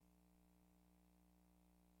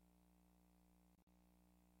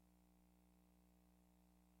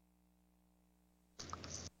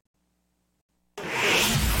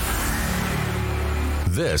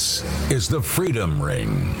This is the Freedom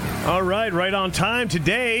Ring. All right on time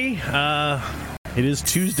today. It is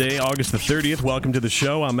Tuesday, August the 30th. Welcome to the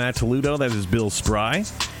show. I'm Matt Toledo. That is Bill Spry.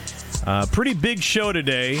 Pretty big show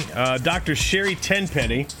today. Dr. Sherri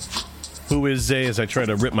Tenpenny, who is as I try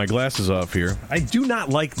to rip my glasses off here, I do not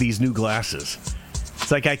like these new glasses.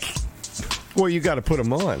 It's like Well, you got to put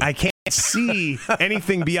them on. I can't see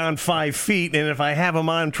anything beyond 5 feet, and if I have them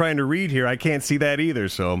on trying to read here, I can't see that either,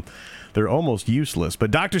 so they're almost useless.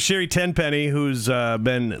 But Dr. Sherri Tenpenny, who's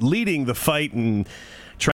been leading the fight and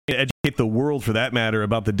trying to educate the world, for that matter,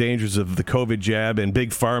 about the dangers of the COVID jab and Big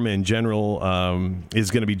Pharma in general,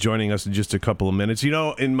 is going to be joining us in just a couple of minutes. You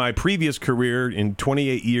know, in my previous career, in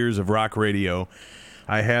 28 years of rock radio,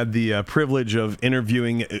 I had the privilege of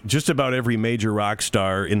interviewing just about every major rock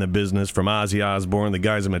star in the business, from Ozzy Osbourne, the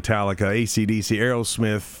guys in Metallica, AC/DC,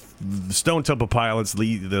 Aerosmith, Stone Temple Pilots,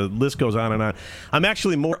 the list goes on and on. I'm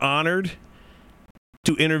actually more honored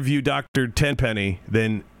to interview Dr. Tenpenny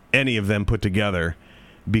than any of them put together,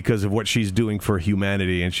 because of what she's doing for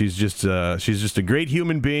humanity, and she's just a great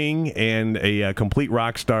human being and a complete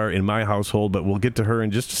rock star in my household. But we'll get to her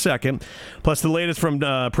in just a second. Plus the latest from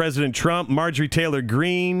President Trump, Marjorie Taylor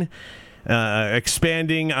Greene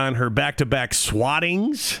expanding on her back-to-back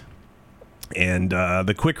swattings, and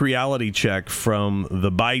the quick reality check from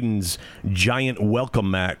the Biden's giant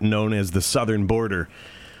welcome mat known as the southern border.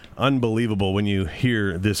 Unbelievable when you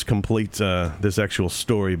hear this complete, this actual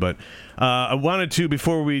story. But I wanted to,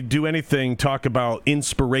 before we do anything, talk about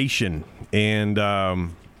inspiration and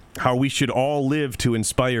how we should all live to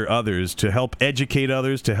inspire others, to help educate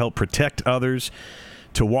others, to help protect others,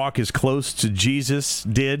 to walk as close to Jesus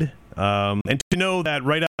did, and to know that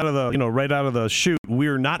right out of the chute,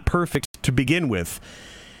 we're not perfect to begin with.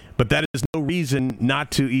 But that is no reason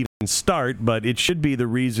not to even start, but it should be the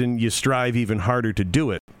reason you strive even harder to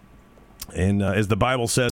do it. And as the Bible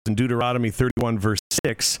says in Deuteronomy 31, verse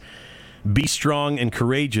 6, be strong and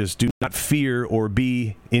courageous. Do not fear or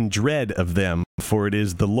be in dread of them, for it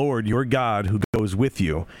is the Lord your God who goes with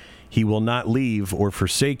you. He will not leave or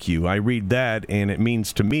forsake you. I read that, and it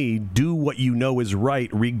means to me, do what you know is right,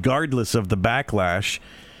 regardless of the backlash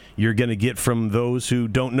you're going to get from those who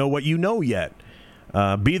don't know what you know yet.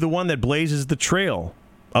 Be the one that blazes the trail.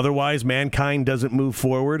 Otherwise, mankind doesn't move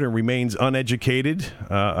forward and remains uneducated,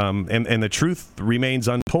 and the truth remains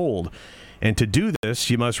untold. And to do this,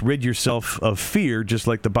 you must rid yourself of fear, just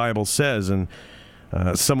like the Bible says. And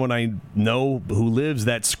someone I know who lives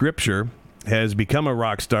that scripture has become a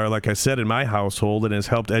rock star, like I said, in my household, and has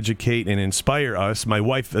helped educate and inspire us, my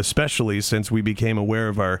wife especially, since we became aware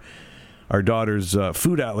of our daughter's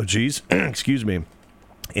food allergies, excuse me,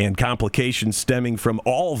 and complications stemming from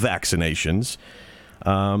all vaccinations.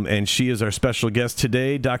 And she is our special guest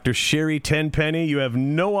today, Dr. Sherri Tenpenny. You have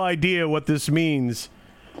no idea what this means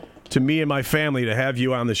to me and my family to have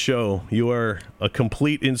you on the show. You are a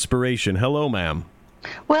complete inspiration. Hello, ma'am.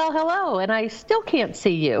 Well, hello, and I still can't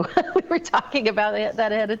see you. We were talking about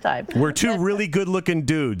that ahead of time. We're two really good-looking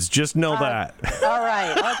dudes. Just know that. All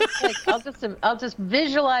right, I'll just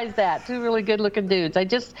visualize that. Two really good-looking dudes.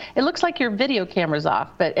 It looks like your video camera's off.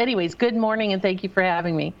 But anyways, good morning, and thank you for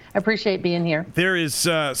having me. I appreciate being here. There is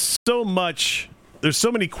so much. There's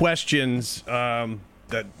so many questions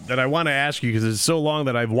that I want to ask you, because it's so long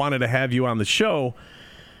that I've wanted to have you on the show.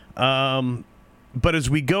 But as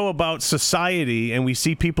we go about society and we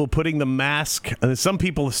see people putting the mask, and some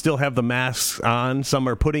people still have the masks on, some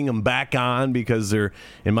are putting them back on because they're,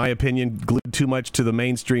 in my opinion, glued too much to the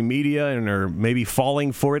mainstream media and are maybe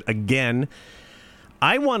falling for it again.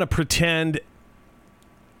 I want to pretend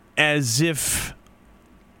as if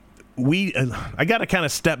I got to kind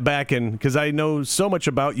of step back, and because I know so much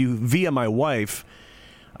about you via my wife.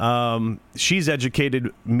 She's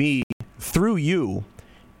educated me through you,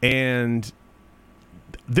 and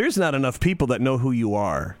there's not enough people that know who you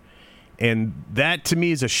are, and that to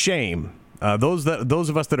me is a shame. Those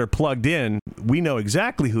of us that are plugged in, we know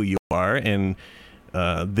exactly who you are and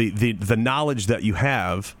the knowledge that you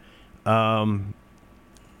have.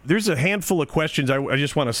 There's a handful of questions I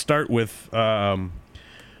just want to start with.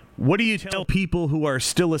 What do you tell people who are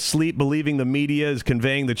still asleep, believing the media is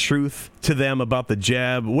conveying the truth to them about the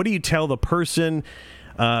jab? What do you tell the person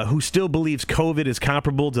who still believes COVID is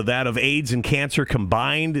comparable to that of AIDS and cancer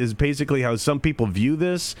combined, is basically how some people view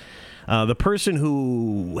this? The person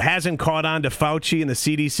who hasn't caught on to Fauci and the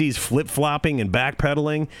CDC's flip-flopping and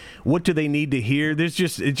backpedaling, what do they need to hear? It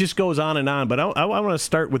just goes on and on. But I want to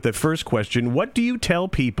start with the first question. What do you tell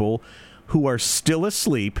people who are still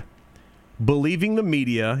asleep, believing the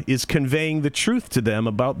media is conveying the truth to them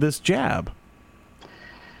about this jab?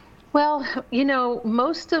 Well,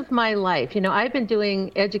 most of my life, I've been doing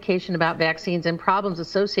education about vaccines and problems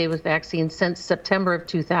associated with vaccines since September of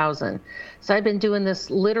 2000. So I've been doing this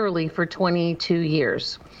literally for 22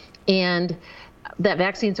 years. And that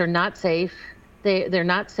vaccines are not safe. They're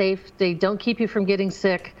not safe. They don't keep you from getting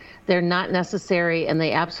sick. They're not necessary, and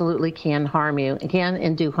they absolutely can harm you, can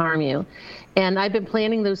and do harm you. And I've been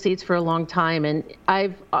planting those seeds for a long time, and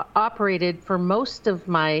I've operated for most of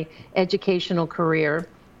my educational career.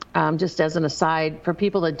 Just as an aside, for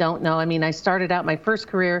people that don't know, I started out, my first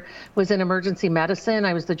career was in emergency medicine.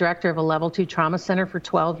 I was the director of a level 2 trauma center for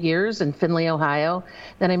 12 years in Findlay, Ohio.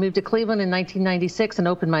 Then I moved to Cleveland in 1996 and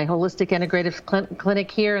opened my holistic integrative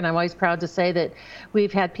clinic here. And I'm always proud to say that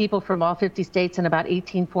we've had people from all 50 states and about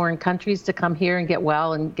 18 foreign countries to come here and get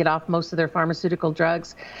well and get off most of their pharmaceutical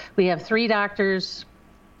drugs. We have 3 doctors,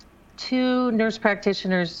 2 nurse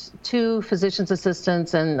practitioners, 2 physician's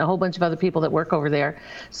assistants, and a whole bunch of other people that work over there.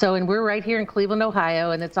 So, and we're right here in Cleveland, Ohio,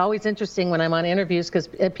 and it's always interesting when I'm on interviews because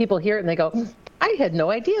people hear it and they go, I had no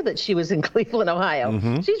idea that she was in Cleveland, Ohio.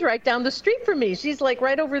 Mm-hmm. She's right down the street from me. She's like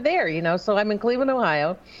right over there, So I'm in Cleveland,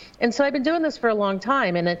 Ohio. And so I've been doing this for a long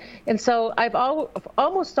time. And so I've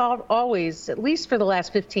always, at least for the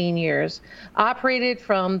last 15 years, operated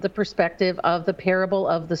from the perspective of the parable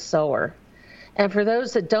of the sower. And for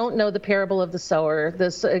those that don't know the parable of the sower, the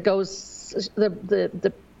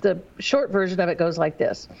short version of it goes like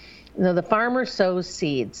this. The farmer sows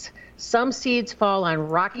seeds. Some seeds fall on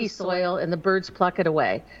rocky soil and the birds pluck it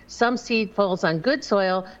away. Some seed falls on good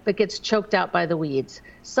soil but gets choked out by the weeds.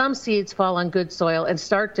 Some seeds fall on good soil and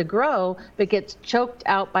start to grow but gets choked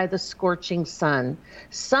out by the scorching sun.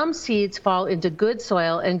 Some seeds fall into good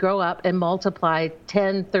soil and grow up and multiply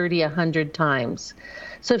 10, 30, 100 times.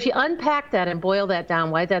 So if you unpack that and boil that down,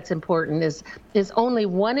 why that's important is only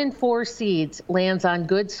 1 in 4 seeds lands on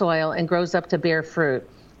good soil and grows up to bear fruit.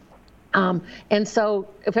 And so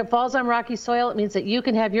if it falls on rocky soil, it means that you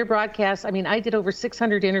can have your broadcast. I did over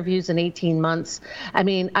 600 interviews in 18 months.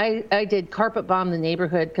 I did carpet bomb the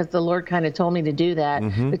neighborhood because the Lord kind of told me to do that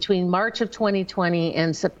between March of 2020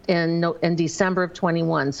 and December of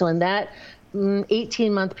 21. So in that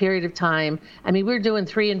 18-month period of time, we're doing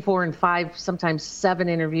 3 and 4 and 5, sometimes 7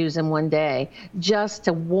 interviews in one day just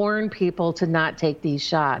to warn people to not take these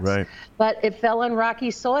shots. Right. But it fell on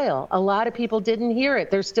rocky soil. A lot of people didn't hear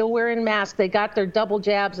it. They're still wearing masks. They got their double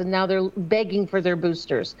jabs, and now they're begging for their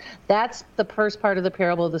boosters. That's the first part of the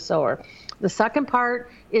parable of the sower. The second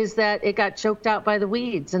part is that it got choked out by the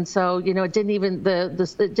weeds, and so it didn't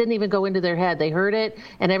even go into their head. They heard it,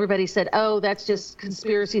 and everybody said, "Oh, that's just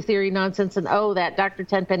conspiracy theory nonsense," and "Oh, that Dr.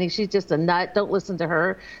 Tenpenny, she's just a nut. Don't listen to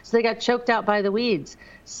her." So they got choked out by the weeds.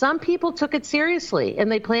 Some people took it seriously,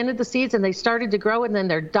 and they planted the seeds, and they started to grow, and then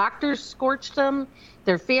their doctors scorched them.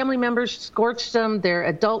 Their family members scorched them, their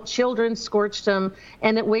adult children scorched them,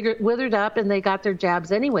 and it withered up, and they got their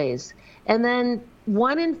jabs anyways. And then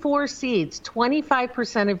 1 in 4 seeds,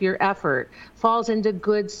 25% of your effort falls into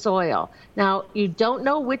good soil. Now, you don't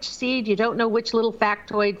know which seed, you don't know which little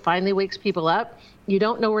factoid finally wakes people up. You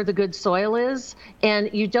don't know where the good soil is,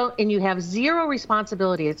 and you have zero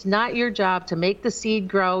responsibility. It's not your job to make the seed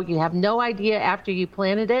grow. You have no idea after you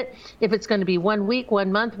planted it if it's going to be 1 week,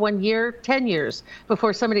 1 month, 1 year, 10 years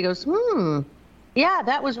before somebody goes, yeah,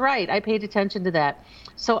 that was right. I paid attention to that.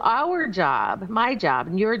 So our job, my job,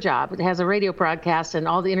 and your job, it has a radio broadcast and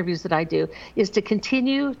all the interviews that I do, is to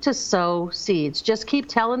continue to sow seeds. Just keep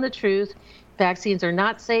telling the truth. Vaccines are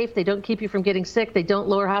not safe. They don't keep you from getting sick. They don't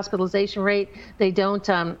lower hospitalization rate. They don't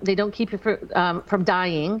keep you from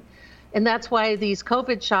dying. And that's why these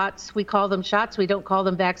COVID shots, we call them shots. We don't call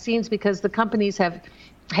them vaccines because the companies have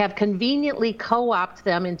conveniently co-opted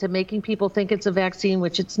them into making people think it's a vaccine,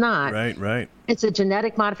 which it's not. Right. It's a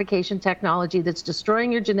genetic modification technology that's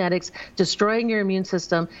destroying your genetics, destroying your immune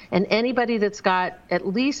system. And anybody that's got at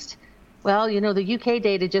least, the UK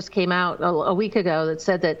data just came out a week ago that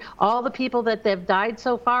said that all the people that have died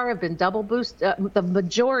so far have been double boosted. The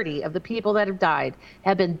majority of the people that have died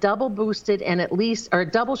have been double boosted and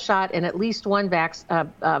double shot and at least one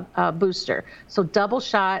booster. So double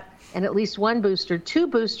shot and at least one booster, 2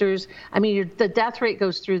 boosters. The death rate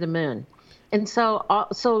goes through the moon. And so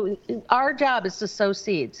our job is to sow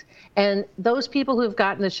seeds. And those people who have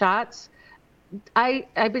gotten the shots,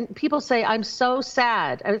 people say, I'm so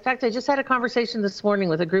sad. In fact, I just had a conversation this morning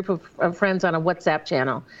with a group of friends on a WhatsApp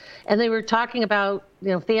channel, and they were talking about,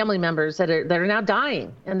 family members that are now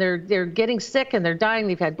dying, and they're getting sick and they're dying.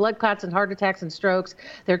 They've had blood clots and heart attacks and strokes.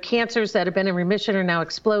 Their cancers that have been in remission are now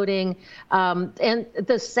exploding. And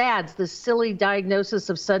the SADS, the silly diagnosis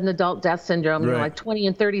of sudden adult death syndrome, right. like 20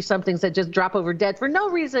 and 30 somethings that just drop over dead for no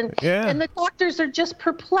reason. Yeah. And the doctors are just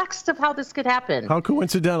perplexed of how this could happen. How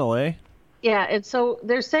coincidental, eh? Yeah, and so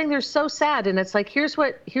they're saying they're so sad, and it's like, here's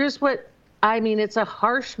what I mean. It's a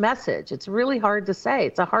harsh message. It's really hard to say.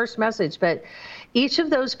 It's a harsh message, but each of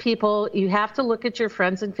those people, you have to look at your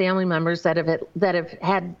friends and family members that have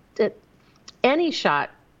had any shot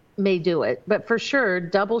may do it, but for sure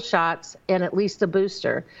double shots and at least a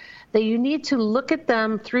booster. That you need to look at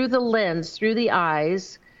them through the lens, through the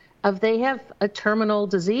eyes of they have a terminal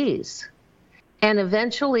disease. And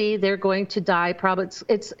eventually they're going to die. Probably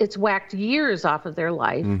it's whacked years off of their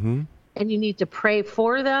life. Mm-hmm. And you need to pray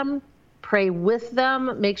for them, pray with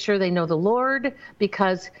them, make sure they know the Lord,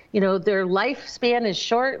 because, their lifespan is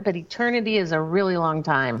short, but eternity is a really long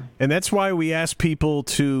time. And that's why we ask people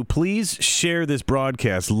to please share this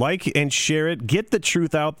broadcast, like and share it, get the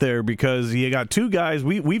truth out there, because you got two guys,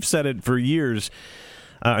 we've said it for years.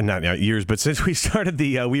 Not years, but since we started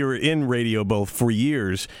we were in radio both for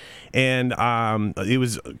years, and it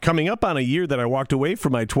was coming up on a year that I walked away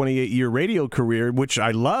from my 28-year radio career, which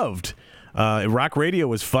I loved. Rock radio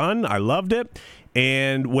was fun. I loved it.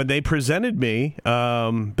 And when they presented me,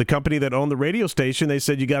 the company that owned the radio station, they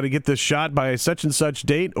said, you got to get this shot by such and such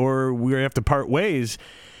date or we're going to have to part ways.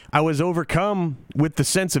 I was overcome with the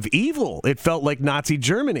sense of evil. It felt like Nazi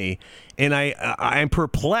Germany. And I'm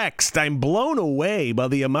perplexed. I'm blown away by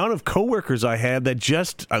the amount of coworkers I had that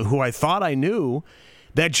just, who I thought I knew,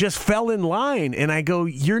 that just fell in line. And I go,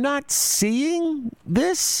 you're not seeing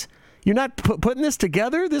this? You're not putting this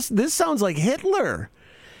together? This sounds like Hitler.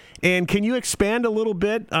 And can you expand a little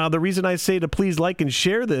bit? The reason I say to please like and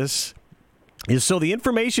share this is so the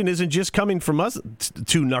information isn't just coming from us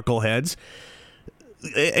two knuckleheads.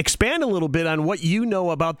 Expand a little bit on what you know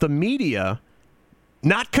about the media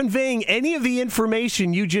not conveying any of the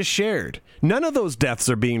information you just shared. None of those deaths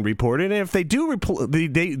are being reported, and if they do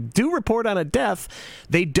report on a death,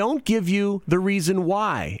 they don't give you the reason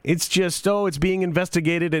why. It's just, it's being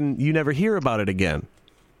investigated, and you never hear about it again.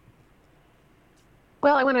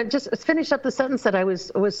 Well, I want to just finish up the sentence that I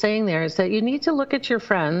was saying there, is that you need to look at your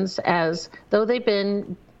friends as though they've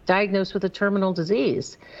been diagnosed with a terminal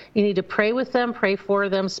disease. You need to pray with them, pray for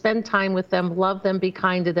them, spend time with them, love them, be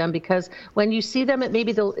kind to them, because when you see them, it may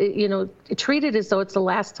be treat it as though it's the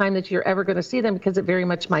last time that you're ever going to see them, because it very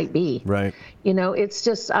much might be. Right. It's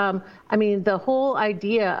just, the whole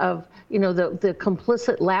idea of, the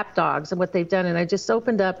complicit lapdogs and what they've done. And I just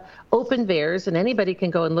opened up Open VAERS, and anybody can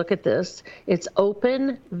go and look at this. It's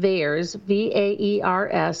Open VAERS,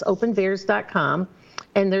 VAERS, openvaers.com.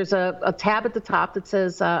 And there's a tab at the top that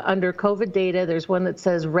says, under COVID data, there's one that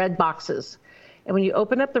says red boxes. And when you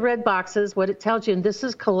open up the red boxes, what it tells you, and this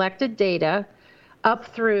is collected data up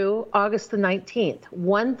through August the 19th,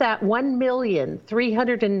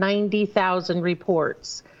 1,390,000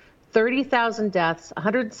 reports, 30,000 deaths,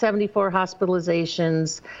 174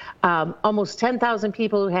 hospitalizations, almost 10,000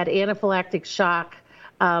 people who had anaphylactic shock,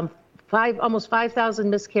 almost 5,000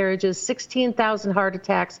 miscarriages, 16,000 heart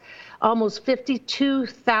attacks, almost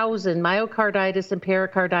 52,000 myocarditis and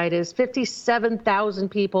pericarditis, 57,000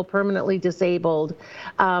 people permanently disabled,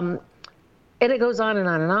 and it goes on and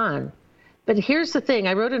on and on. But here's the thing.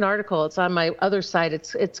 I wrote an article. It's on my other site.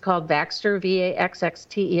 It's called Vaxxter,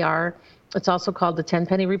 VAXXTER. It's also called the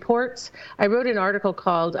Tenpenny Reports. I wrote an article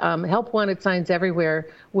called Help Wanted Signs Everywhere,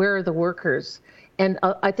 Where Are the Workers? And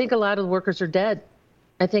I think a lot of the workers are dead.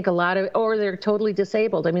 I think or they're totally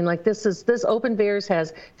disabled. This Open VAERS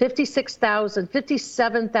has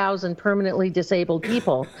 57,000 permanently disabled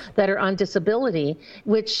people that are on disability,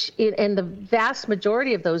 and the vast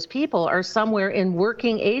majority of those people are somewhere in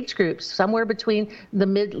working age groups, somewhere between the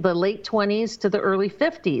late 20s to the early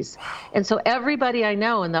 50s. Wow. And so everybody I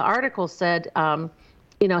know, and the article said,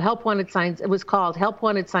 Help Wanted Signs, it was called Help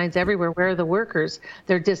Wanted Signs Everywhere, Where Are the Workers?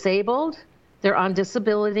 They're disabled, they're on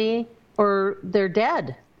disability, or they're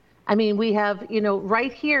dead. We have,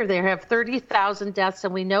 right here, they have 30,000 deaths,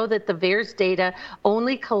 and we know that the VAERS data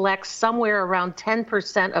only collects somewhere around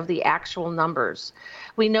 10% of the actual numbers.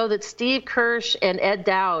 We know that Steve Kirsch and Ed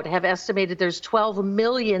Dowd have estimated there's 12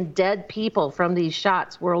 million dead people from these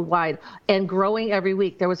shots worldwide, and growing every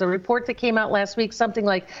week. There was a report that came out last week, something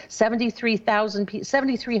like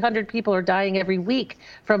 7,300 people are dying every week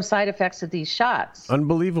from side effects of these shots.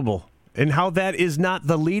 Unbelievable. and how that is not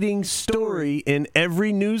the leading story in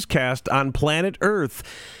every newscast on planet Earth.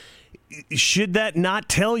 Should that not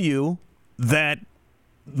tell you that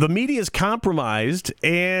the media is compromised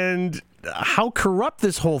and how corrupt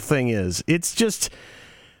this whole thing is? It's just,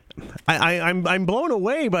 I'm blown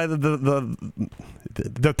away by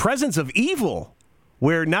the presence of evil,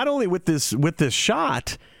 where not only with this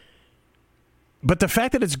shot, but the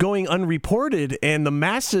fact that it's going unreported and the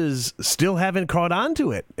masses still haven't caught on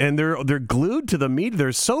to it, and they're glued to the media.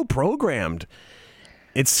 They're so programmed.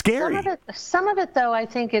 It's scary. Some of it, though, I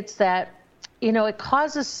think it's that, it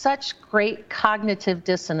causes such great cognitive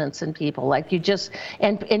dissonance in people. Like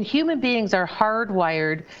and human beings are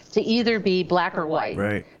hardwired to either be black or white.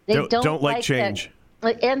 Right. They don't like change.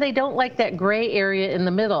 And they don't like that gray area in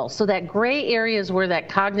the middle. So that gray area is where that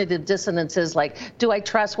cognitive dissonance is, like, do I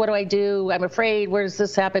trust? What do I do? I'm afraid. Where does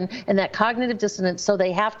this happen? And that cognitive dissonance, so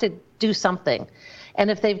they have to do something. And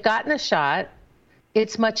if they've gotten a shot,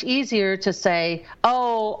 it's much easier to say,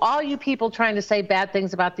 oh, all you people trying to say bad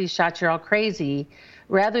things about these shots, you're all crazy,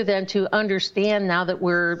 rather than to understand now that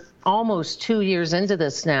we're almost 2 years into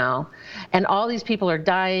this now, and all these people are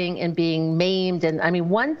dying and being maimed. And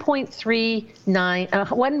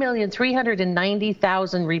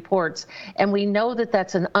 1,390,000 reports, and we know that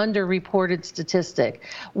that's an underreported statistic.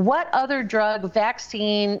 What other drug,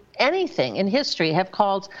 vaccine, anything in history have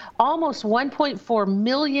caused almost 1.4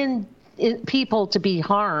 million people to be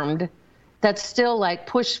harmed? That's still like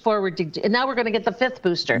pushed forward and now we're going to get the fifth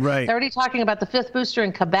booster. Right. They're already talking about the fifth booster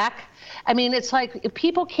in Quebec. It's like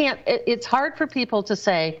people can't, it's hard for people to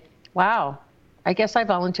say, wow, I guess I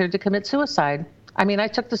volunteered to commit suicide. I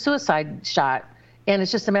took the suicide shot and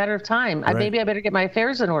it's just a matter of time. Right. Maybe I better get my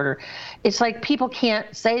affairs in order. It's like people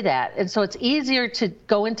can't say that. And so it's easier to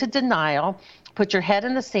go into denial, put your head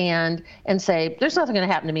in the sand and say, there's nothing going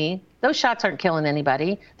to happen to me. Those shots aren't killing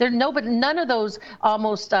anybody. None of those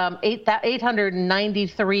almost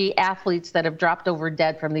 893 athletes that have dropped over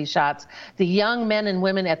dead from these shots, the young men and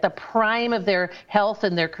women at the prime of their health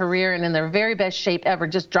and their career and in their very best shape ever,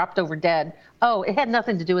 just dropped over dead. Oh, it had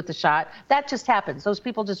nothing to do with the shot. That just happens. Those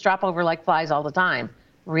people just drop over like flies all the time.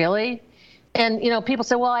 Really? And, people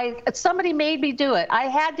say, well, somebody made me do it. I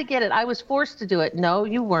had to get it. I was forced to do it. No,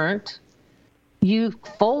 you weren't. You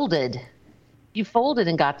folded. You folded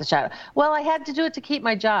and got the shot. Well, I had to do it to keep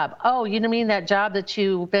my job. Oh, you mean that job that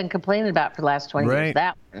you've been complaining about for the last 20 years?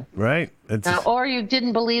 That one. Right. Or you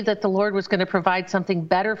didn't believe that the Lord was going to provide something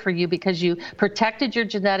better for you because you protected your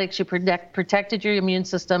genetics, you protected your immune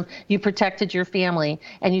system, you protected your family,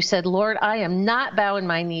 and you said, Lord, I am not bowing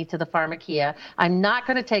my knee to the pharmakia. I'm not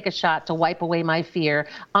going to take a shot to wipe away my fear.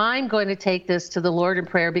 I'm going to take this to the Lord in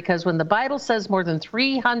prayer, because when the Bible says more than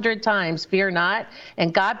 300 times, fear not,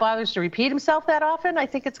 and God bothers to repeat himself that often, I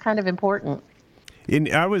think it's kind of important.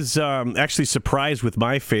 I was actually surprised with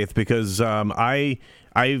my faith, because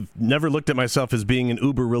I've never looked at myself as being an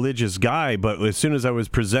uber religious guy, but as soon as I was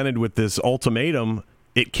presented with this ultimatum,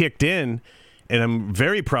 it kicked in, and I'm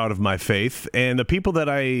very proud of my faith. And the people that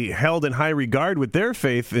I held in high regard with their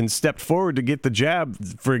faith and stepped forward to get the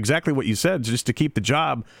jab for exactly what you said, just to keep the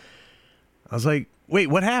job, I was like, wait,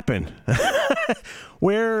 what happened? I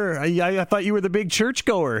thought you were the big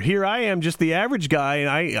churchgoer. Here I am, just the average guy.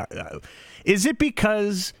 And is it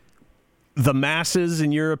because the masses,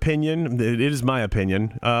 in your opinion, it is my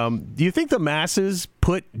opinion, do you think the masses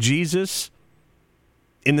put Jesus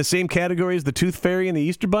in the same category as the Tooth Fairy and the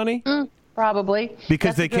Easter Bunny? Probably.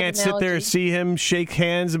 Because That's they can't sit there and see him, shake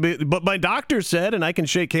hands. But my doctor said, and I can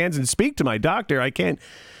shake hands and speak to my doctor, I can't.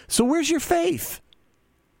 So where's your faith?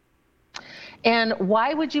 And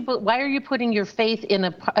why are you putting your faith in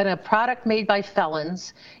a product made by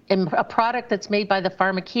felons, in a product that's made by the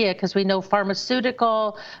pharmakia? Because we know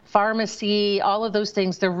pharmaceutical, pharmacy, all of those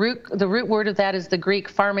things. The root word of that is the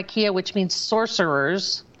Greek pharmakia, which means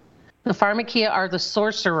sorcerers. The pharmakia are the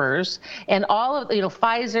sorcerers, and all of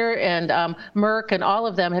Pfizer and Merck and all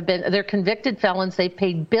of them they're convicted felons. They've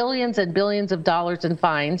paid billions and billions of dollars in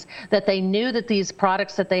fines that they knew that these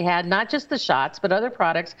products that they had, not just the shots, but other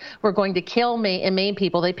products, were going to kill and maim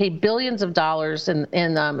people. They paid billions of dollars in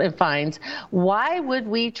fines. Why would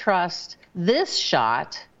we trust this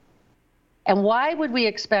shot, and why would we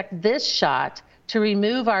expect this shot to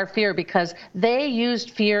remove our fear? Because they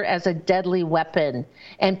used fear as a deadly weapon,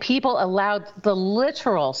 and people allowed the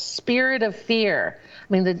literal spirit of fear,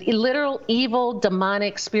 the literal evil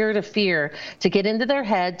demonic spirit of fear, to get into their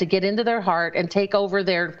head, to get into their heart, and take over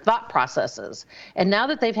their thought processes. And now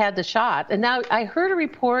that they've had the shot, and now I heard a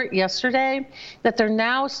report yesterday that they're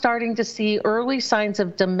now starting to see early signs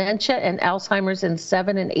of dementia and Alzheimer's in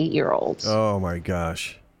 7 and 8-year-olds. Oh my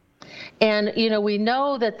gosh. And we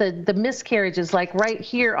know that the miscarriages, like right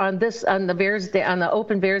here on the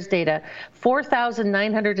open VAERS data,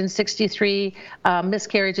 4,963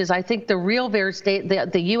 miscarriages. I think the real VAERS data,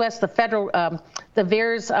 the U.S. the federal the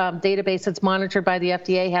VAERS database that's monitored by the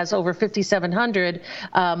FDA has over 5,700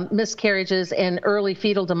 miscarriages and early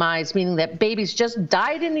fetal demise, meaning that babies just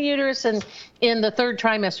died in the uterus and in the third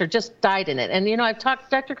trimester, just died in it. And I've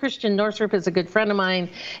talked. Dr. Christian Northrup is a good friend of mine,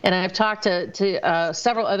 and I've talked to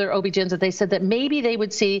several other OB-GYNs that they said that maybe they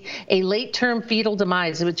would see a late-term fetal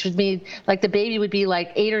demise, which would mean like the baby would be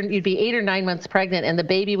like you'd be 8 or 9 months pregnant, and the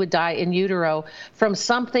baby would die in utero from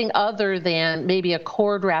something other than maybe a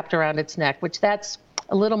cord wrapped around its neck, which that's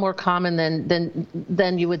a little more common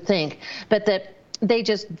than you would think, but that they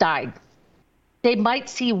just died. They might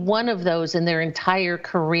see one of those in their entire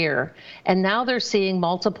career, and now they're seeing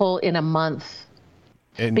multiple in a month.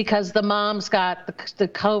 Because the moms got the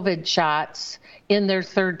COVID shots in their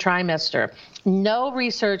third trimester. No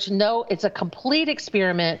research, it's a complete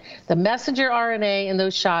experiment. The messenger RNA in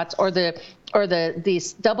those shots or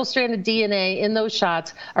these double-stranded DNA in those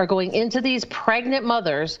shots are going into these pregnant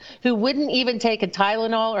mothers who wouldn't even take a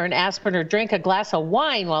Tylenol or an aspirin or drink a glass of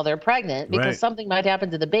wine while they're pregnant because something might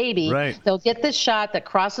happen to the baby. Right. They'll get this shot that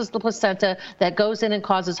crosses the placenta that goes in and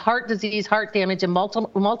causes heart disease, heart damage, and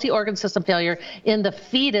multi-organ system failure in the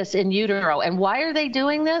fetus in utero. And why are they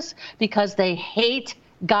doing this? Because they hate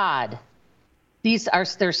God.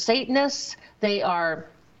 They're Satanists. They are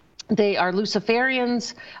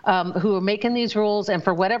Luciferians who are making these rules, and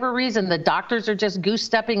for whatever reason, the doctors are just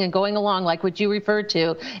goose-stepping and going along like what you referred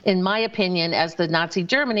to, in my opinion, as the Nazi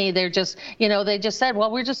Germany. They're just, they just said, well,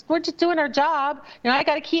 we're just doing our job. I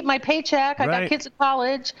got to keep my paycheck. I got kids at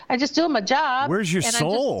college. I just doing my job. Where's your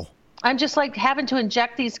soul? I'm just like having to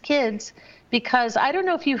inject these kids. Because I don't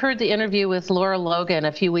know if you heard the interview with Laura Logan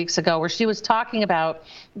a few weeks ago, where she was talking about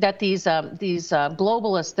that these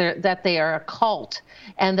globalists, that they are a cult,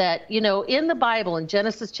 and that in the Bible in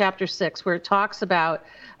Genesis chapter 6, where it talks about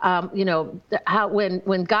how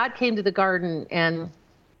when God came to the garden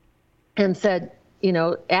and said,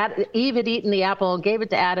 Eve had eaten the apple and gave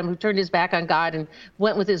it to Adam, who turned his back on God and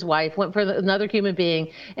went with his wife, went for another human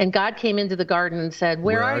being. And God came into the garden and said,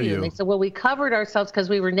 where are you? And they said, well, we covered ourselves because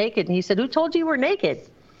we were naked. And he said, who told you we're naked?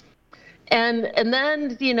 And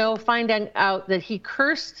then, finding out that he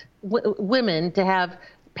cursed women to have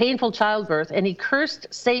painful childbirth, and he cursed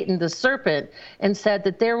Satan, the serpent, and said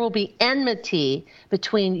that there will be enmity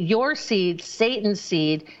between your seed, Satan's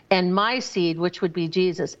seed, and my seed, which would be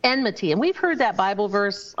Jesus. Enmity. And we've heard that Bible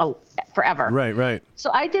verse forever. Right. So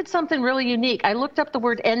I did something really unique. I looked up the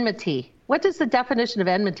word enmity. What is the definition of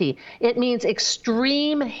enmity? It means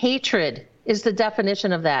extreme hatred is the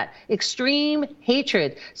definition of that. Extreme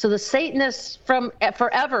hatred. So the Satanists from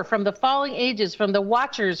forever, from the falling ages, from the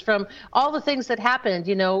Watchers, from all the things that happened,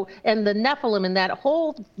 and the Nephilim and that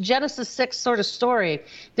whole Genesis 6 sort of story,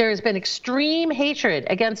 there has been extreme hatred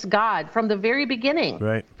against God from the very beginning.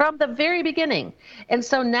 Right. From the very beginning. And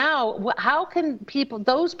so now, how can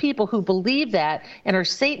those people who believe that and are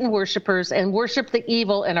Satan worshipers and worship the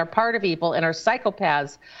evil and are part of evil and are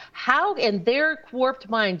psychopaths, how in their warped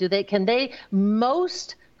mind can they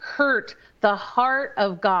most hurt the heart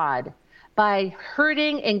of God by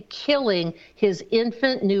hurting and killing his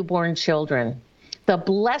infant newborn children? The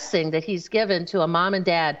blessing that he's given to a mom and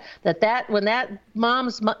dad, that when that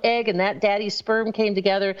mom's egg and that daddy's sperm came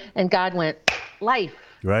together and God went, life.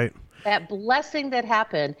 Right. That blessing that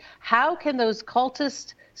happened, how can those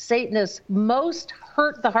cultist Satanists most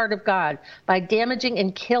hurt the heart of God? By damaging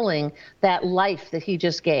and killing that life that he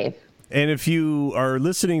just gave. And if you are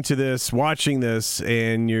listening to this, watching this,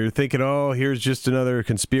 and you're thinking, oh, here's just another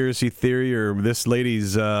conspiracy theory, or this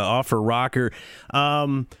lady's off her rocker,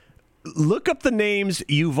 look up the names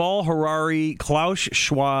Yuval Harari, Klaus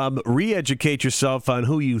Schwab, re-educate yourself on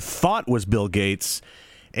who you thought was Bill Gates,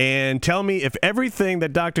 and tell me if everything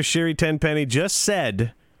that Dr. Sherri Tenpenny just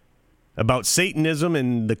said about Satanism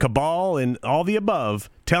and the cabal and all the above,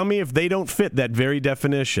 tell me if they don't fit that very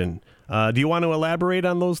definition. Do you want to elaborate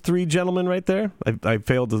on those three gentlemen right there? I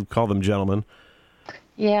failed to call them gentlemen.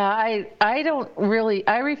 Yeah, I don't really,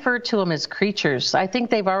 I refer to them as creatures. I think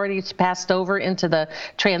they've already passed over into the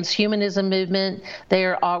transhumanism movement,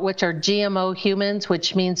 which are GMO humans,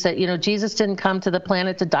 which means that, Jesus didn't come to the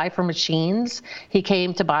planet to die for machines. He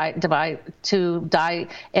came to die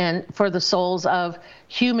and for the souls of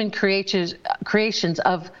human creations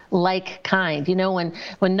of like kind. You know,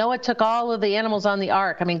 when Noah took all of the animals on the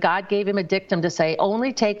ark, I mean, God gave him a dictum to say,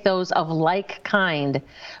 only take those of like kind,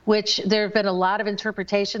 which there have been a lot of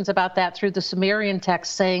interpretations about that through the Sumerian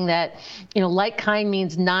text saying that, you know, like kind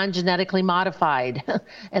means non-genetically modified.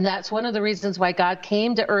 And that's one of the reasons why God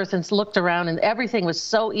came to earth and looked around and everything was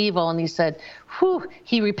so evil. And he said, whew,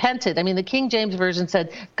 he repented. I mean, the King James Version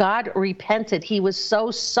said, God repented. He was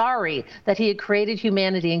so sorry that he had created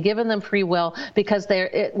humanity and given them free will because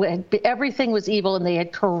everything was evil and they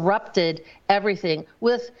had corrupted everything.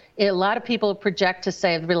 With a lot of people project to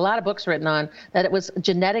say, there have been a lot of books written on that it was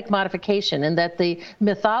genetic modification and that the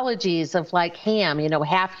mythologies of like Ham, you know,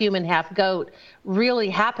 half human, half goat, really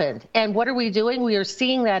happened. And what are we doing? We are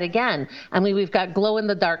seeing that again. I mean, we've got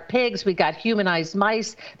glow-in-the-dark pigs. We've got humanized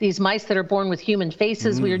mice, these mice that are born with human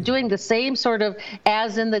faces. We are doing the same sort of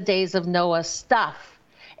as in the days of Noah stuff.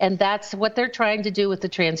 And that's what they're trying to do with the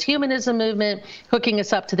transhumanism movement, hooking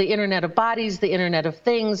us up to the Internet of Bodies, the Internet of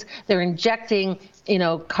Things. They're injecting, you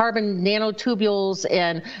know, carbon nanotubules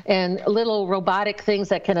and little robotic things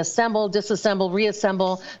that can assemble, disassemble,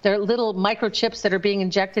 reassemble. They're little microchips that are being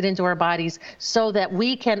injected into our bodies so that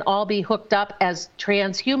we can all be hooked up as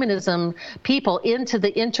transhumanism people into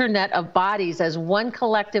the Internet of Bodies as one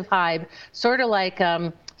collective hive, sort of like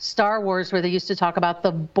Star Wars, where they used to talk about the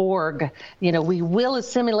Borg. You know, we will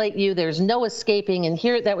assimilate you. There's no escaping. And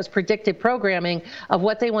here, that was predictive programming of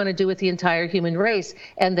what they want to do with the entire human race.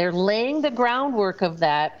 And they're laying the groundwork of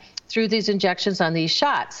that through these injections on these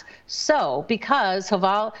shots. So, because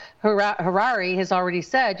Harari has already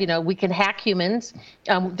said, you know, we can hack humans.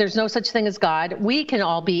 There's no such thing as God. We can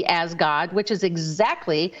all be as God, which is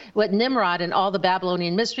exactly what Nimrod and all the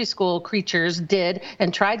Babylonian Mystery School creatures did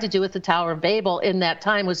and tried to do with the Tower of Babel in that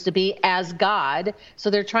time, was to be as God. So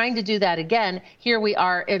they're trying to do that again. Here we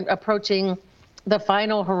are approaching the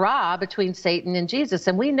final hurrah between Satan and Jesus.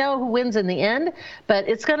 And we know who wins in the end, but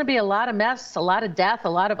it's going to be a lot of mess, a lot of death, a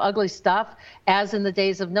lot of ugly stuff, as in the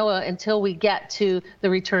days of Noah, until we get to the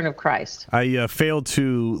return of Christ. I failed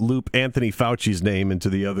to loop Anthony Fauci's name into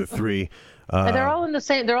the other three. They're all in the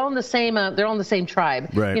same. They're all in the same. They're all in the same tribe.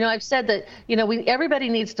 Right. You know, I've said that. You know, everybody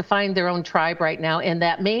needs to find their own tribe right now, and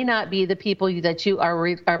that may not be the people that you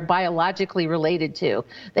are biologically related to.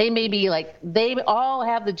 They may be like, they all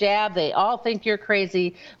have the jab. They all think you're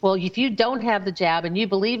crazy. Well, if you don't have the jab and you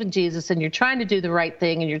believe in Jesus and you're trying to do the right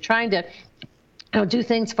thing and you're trying to do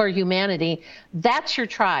things for humanity, that's your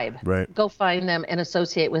tribe. Right. Go find them and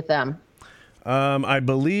associate with them. I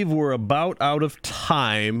believe we're about out of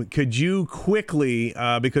time. Could you quickly,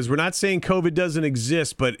 because we're not saying COVID doesn't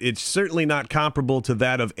exist, but it's certainly not comparable to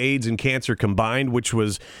that of AIDS and cancer combined, which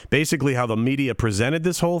was basically how the media presented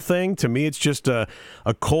this whole thing. To me, it's just a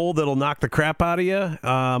cold that'll knock the crap out of you.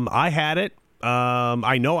 I had it.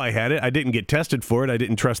 I know I had it. I didn't get tested for it. I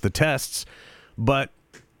didn't trust the tests. But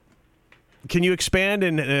can you expand?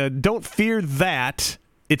 And don't fear that.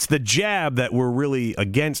 It's the jab that we're really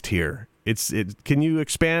against here. Can you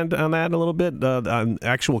expand on that a little bit, on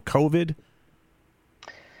actual COVID?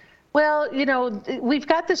 Well, you know, we've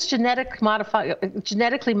got this genetically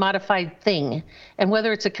modified thing, and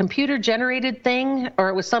whether it's a computer-generated thing or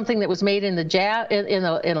it was something that was made in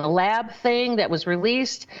a lab thing that was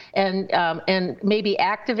released and maybe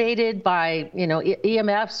activated by, you know,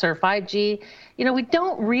 EMFs or 5G, you know, we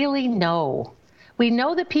don't really know. We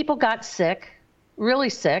know that people got sick. Really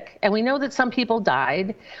sick, and we know that some people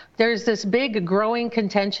died. There's this big growing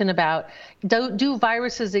contention about do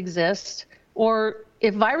viruses exist, or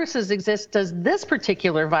if viruses exist, does this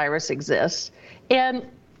particular virus exist? And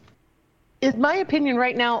in my opinion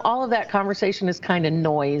right now, all of that conversation is kind of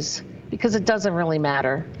noise because it doesn't really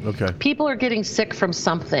matter. Okay. People are getting sick from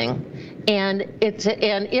something, and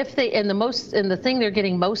the thing they're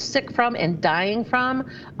getting most sick from and dying from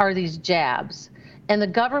are these jabs. And the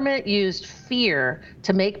government used fear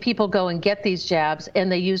to make people go and get these jabs, and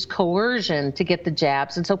they used coercion to get the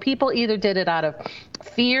jabs. And so people either did it out of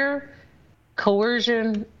fear,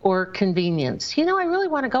 coercion, or convenience. You know, I really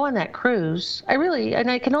want to go on that cruise.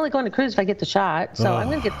 And I can only go on a cruise if I get the shot. So I'm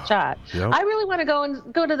going to get the shot. Yep. I really want to go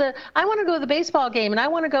to the baseball game, and I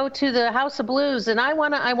want to go to the House of Blues, and I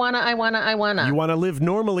want to. You want to live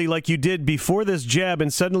normally like you did before this jab,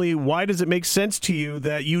 and suddenly why does it make sense to you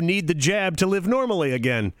that you need the jab to live normally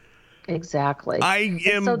again? Exactly.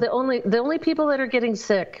 So the only people that are getting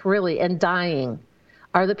sick, really, and dying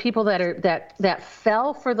are the people that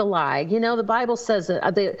fell for the lie. You know, the Bible says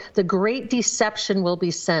that the great deception will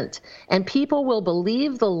be sent, and people will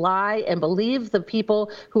believe the lie and believe the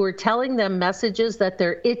people who are telling them messages that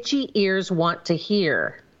their itchy ears want to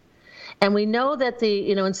hear. And we know that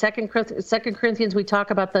in Second Corinthians, we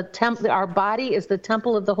talk about our body is the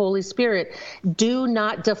temple of the Holy Spirit. Do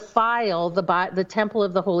not defile the temple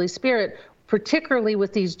of the Holy Spirit, particularly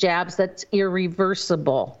with these jabs. That's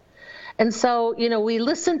irreversible. And so, we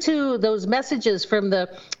listen to those messages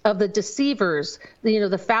of the deceivers, the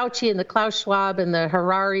Fauci and the Klaus Schwab and the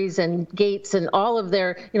Hararis and Gates and all of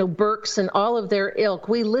their, Birx and all of their ilk.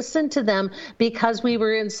 We listened to them because we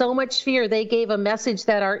were in so much fear. They gave a message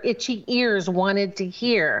that our itchy ears wanted to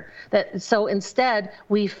hear. So instead,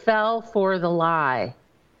 we fell for the lie.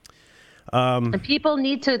 And people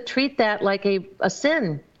need to treat that like a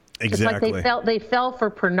sin. Exactly. Just like they fell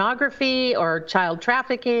for pornography or child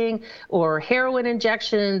trafficking or heroin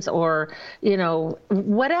injections or,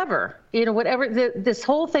 whatever. This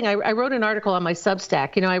whole thing, I wrote an article on my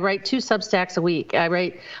Substack. I write 2 Substacks a week.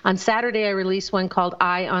 On Saturday, I release one called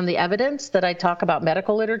Eye on the Evidence that I talk about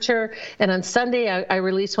medical literature. And on Sunday, I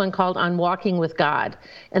release one called On Walking with God.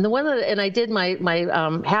 And I did my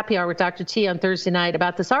happy hour with Dr. T on Thursday night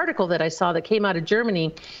about this article that I saw that came out of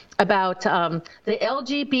Germany about the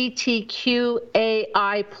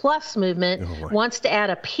LGBTQAI plus movement wants to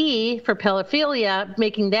add a P for pedophilia,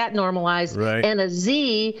 making that normalized, right, and a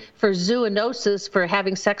Z for zoonosis, for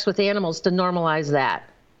having sex with animals, to normalize that.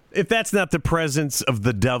 If that's not the presence of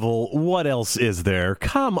the devil, what else is there?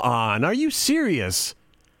 Come on, are you serious?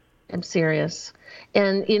 I'm serious.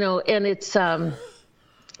 And, and it's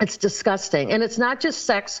disgusting. And it's not just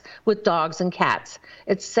sex with dogs and cats.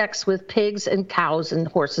 It's sex with pigs and cows and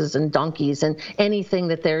horses and donkeys and anything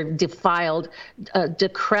that their defiled,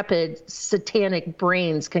 decrepit, satanic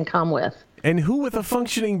brains can come with. And who with a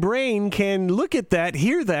functioning brain can look at that,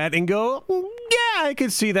 hear that, and go, yeah, I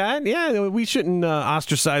could see that. Yeah, we shouldn't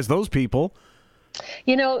ostracize those people.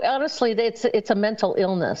 Honestly, it's a mental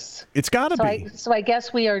illness. It's got to be. So I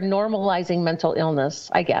guess we are normalizing mental illness,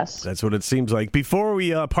 I guess. That's what it seems like. Before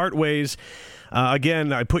we part ways,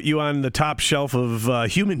 again, I put you on the top shelf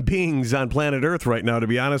of human beings on planet Earth right now, to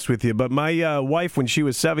be honest with you. But my wife, when she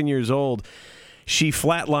was 7 years old, she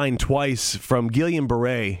flatlined twice from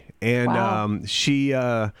Guillain-Barré. And wow.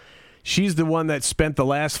 She's the one that spent the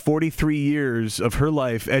last 43 years of her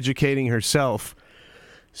life educating herself.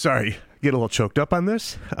 Sorry, get a little choked up on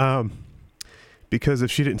this. Because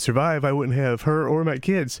if she didn't survive, I wouldn't have her or my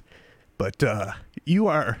kids. But you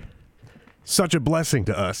are such a blessing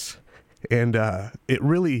to us. And it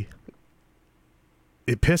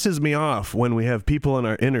pisses me off when we have people in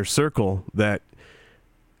our inner circle that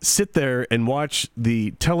sit there and watch the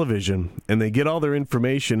television and they get all their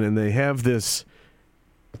information and they have this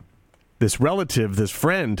relative, this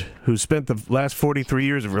friend who spent the last 43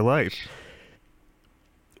 years of her life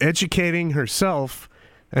educating herself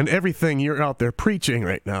and everything you're out there preaching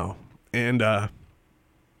right now. And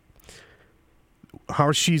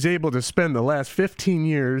how she's able to spend the last 15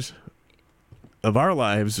 years of our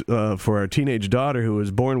lives for our teenage daughter who was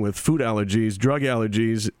born with food allergies, drug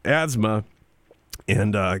allergies, asthma,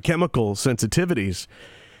 and chemical sensitivities.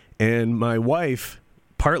 And my wife,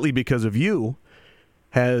 partly because of you,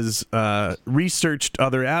 has researched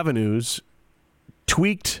other avenues,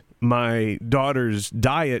 tweaked my daughter's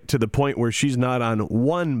diet to the point where she's not on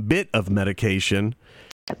one bit of medication.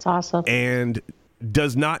 That's awesome. And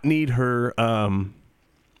does not need her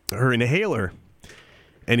inhaler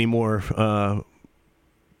anymore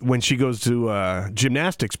when she goes to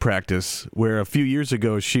gymnastics practice, where a few years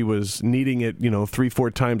ago she was needing it,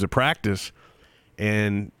 3-4 times a practice.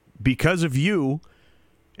 And because of you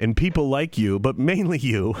and people like you, but mainly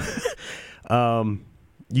you,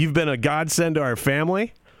 you've been a godsend to our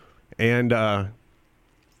family. And I'm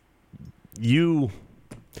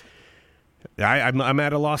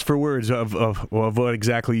at a loss for words of what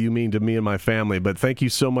exactly you mean to me and my family. But thank you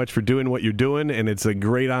so much for doing what you're doing, and it's a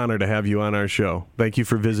great honor to have you on our show. Thank you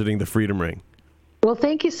for visiting the Freedom Ring. Well,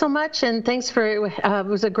 thank you so much, and thanks for it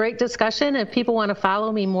was a great discussion. If people want to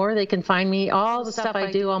follow me more, they can find me, all the stuff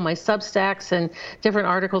I do, all my Substacks and different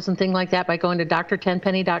articles and things like that, by going to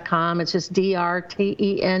drtenpenny.com. It's just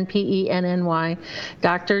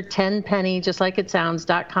DrTenpenny, Tenpenny, just like it sounds,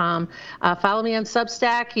 .com. Follow me on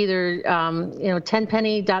Substack, either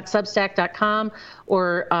tenpenny.substack.com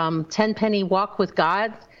or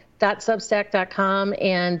tenpennywalkwithgod.substack.com,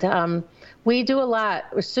 and we do a lot.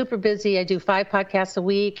 We're super busy. I do 5 podcasts a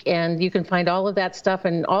week, and you can find all of that stuff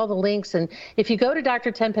and all the links. And if you go to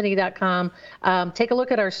drtenpenny.com, take a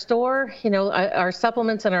look at our store, our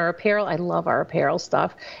supplements and our apparel. I love our apparel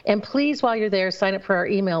stuff. And please, while you're there, sign up for our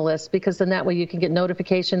email list, because then that way you can get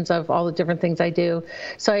notifications of all the different things I do.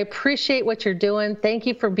 So I appreciate what you're doing. Thank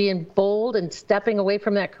you for being bold old and stepping away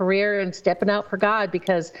from that career and stepping out for God,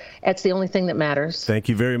 because that's the only thing that matters. Thank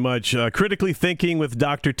you very much. Critically Thinking with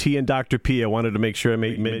Dr. T and Dr. P. I wanted to make sure I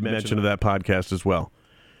made mention of that podcast as well.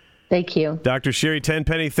 Thank you. Dr. Sherri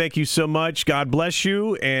Tenpenny, thank you so much. God bless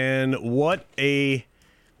you. And what a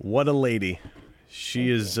lady. She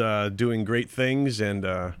is doing great things. And,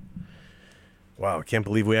 wow, I can't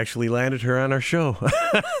believe we actually landed her on our show.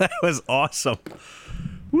 That was awesome.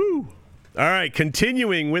 Woo. All right,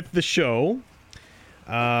 continuing with the show.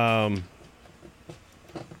 Like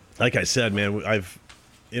I said, man, I've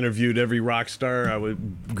interviewed every rock star I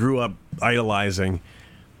grew up idolizing.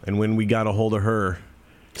 And when we got a hold of her...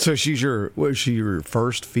 So was she your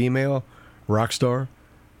first female rock star?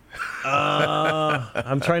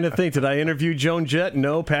 I'm trying to think. Did I interview Joan Jett?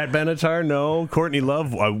 No. Pat Benatar? No. Courtney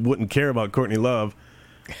Love? I wouldn't care about Courtney Love.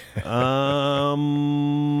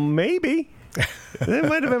 Maybe. That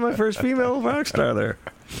might have been my first female rock star there.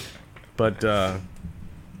 But,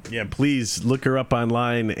 yeah, please look her up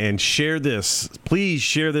online and share this. Please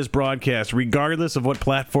share this broadcast, regardless of what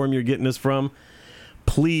platform you're getting this from.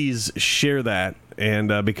 Please share that.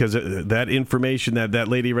 And because that information that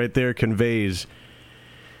lady right there conveys,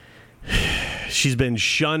 she's been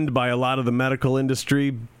shunned by a lot of the medical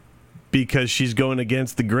industry because she's going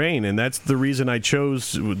against the grain. And that's the reason I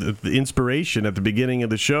chose the inspiration at the beginning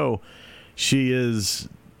of the show. She is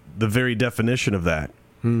the very definition of that.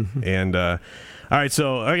 Mm-hmm. And, all right,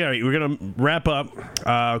 so we're going to wrap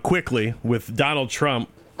up quickly with Donald Trump.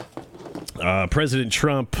 President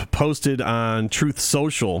Trump posted on Truth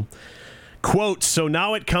Social, quote, "So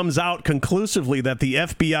now it comes out conclusively that the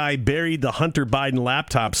FBI buried the Hunter Biden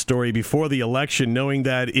laptop story before the election, knowing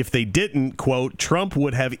that if they didn't, quote, Trump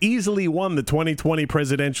would have easily won the 2020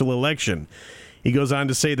 presidential election." He goes on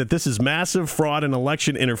to say that this is massive fraud and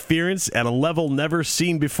election interference at a level never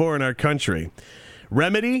seen before in our country.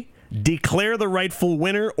 Remedy, declare the rightful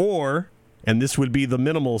winner, or, and this would be the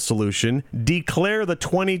minimal solution, declare the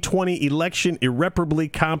 2020 election irreparably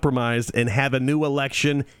compromised and have a new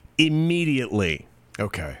election immediately.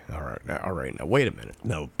 Okay. All right. Now, wait a minute.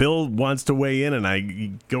 No, Bill wants to weigh in,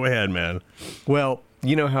 and go ahead, man. Well,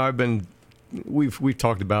 you know how we've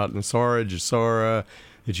talked about Nasara,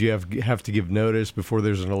 that you have to give notice before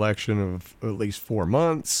there's an election of at least 4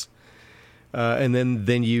 months. And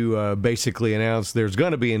then you basically announce there's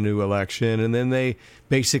going to be a new election, and then they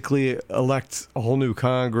basically elect a whole new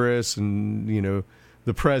Congress and,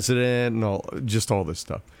 the president and all this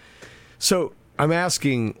stuff. So I'm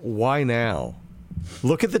asking, why now?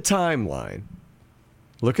 Look at the timeline.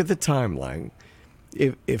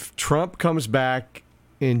 If Trump comes back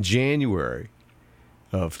in January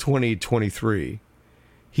of 2023,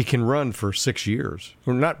 he can run for 6 years.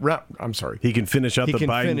 Or not, I'm sorry. He can finish up the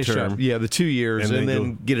Biden term. The 2 years, and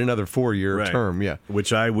then get another 4-year term, yeah.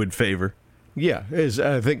 Which I would favor. Yeah,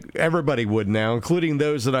 I think everybody would now, including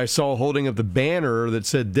those that I saw holding up the banner that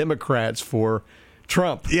said Democrats for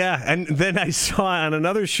Trump. Yeah, and then I saw on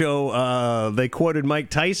another show, they quoted Mike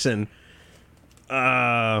Tyson.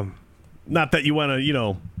 Not that you want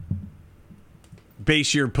to,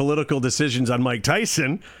 base your political decisions on Mike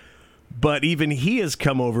Tyson, but even he has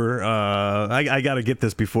come over. I got to get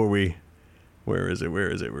this before we... Where is it?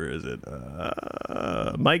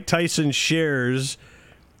 Mike Tyson shares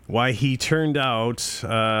why he turned out...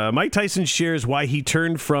 Mike Tyson shares why he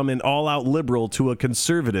turned from an all-out liberal to a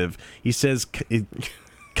conservative. He says it's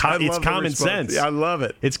common sense. I love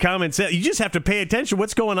it. It's common sense. You just have to pay attention to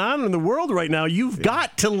what's going on in the world right now. You've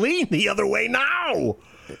got to lean the other way now.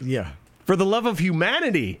 Yeah. For the love of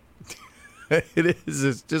humanity. It is.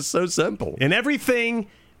 It's just so simple. And everything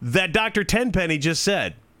that Dr. Tenpenny just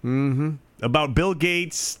said about Bill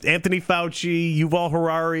Gates, Anthony Fauci, Yuval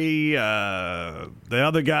Harari, the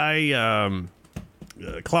other guy,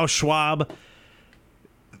 Klaus Schwab,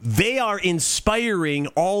 they are inspiring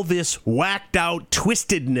all this whacked out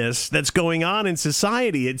twistedness that's going on in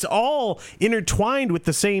society. It's all intertwined with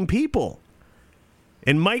the same people.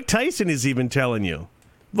 And Mike Tyson is even telling you,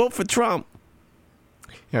 vote for Trump.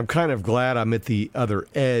 I'm kind of glad I'm at the other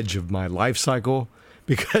edge of my life cycle,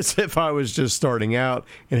 because if I was just starting out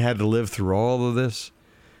and had to live through all of this...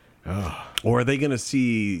 Or are they going to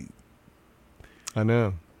see... I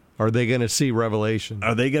know. Are they going to see Revelation?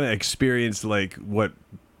 Are they going to experience like what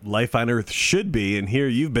life on Earth should be? And here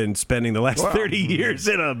you've been spending the last 30 years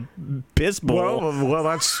in a piss bowl. Well,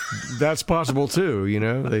 that's possible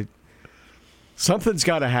too, Something's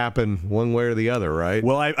got to happen one way or the other, right?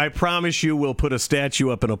 Well, I promise you we'll put a statue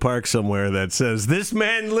up in a park somewhere that says, "This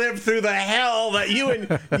man lived through the hell that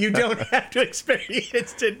you don't have to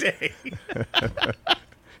experience today."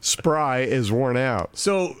 spry is worn out.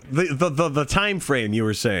 So the time frame you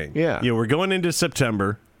were saying, we're going into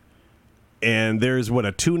September, and there's a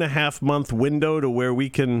 2.5 month window to where we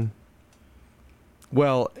can.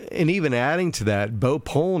 Well, and even adding to that, Bo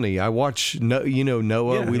Polney, I watch,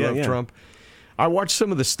 Noah, We Love Trump. I watched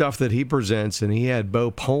some of the stuff that he presents, and he had Bo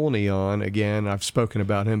Polney on, again, I've spoken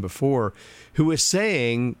about him before, who is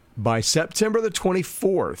saying by September the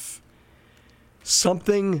 24th,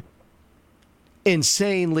 something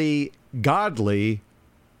insanely godly,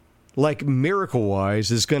 like miracle-wise,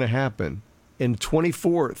 is going to happen. And the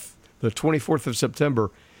 24th of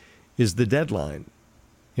September is the deadline.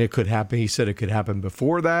 It could happen. He said it could happen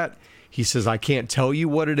before that. He says, I can't tell you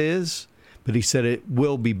what it is, but he said it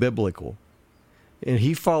will be biblical. And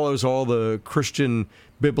he follows all the Christian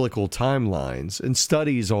biblical timelines and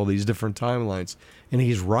studies all these different timelines. And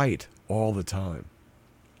he's right all the time.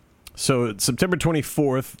 So September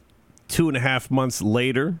 24th, 2.5 months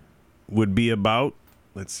later, would be about,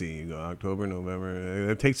 let's see, October, November.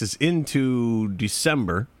 That takes us into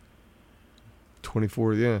December.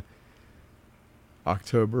 24th, yeah.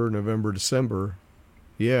 October, November, December.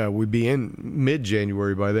 Yeah, we'd be in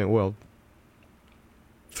mid-January by then. Well,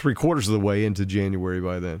 3/4 of the way into January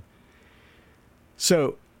by then.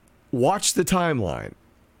 So, watch the timeline.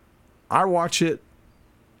 I watch it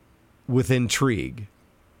with intrigue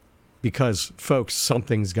because, folks,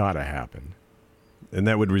 something's got to happen. And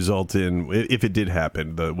that would result in, if it did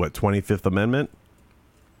happen, the 25th Amendment?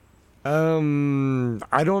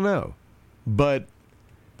 I don't know. But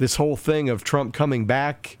this whole thing of Trump coming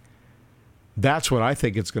back, that's what I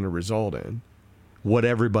think it's going to result in. What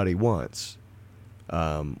everybody wants.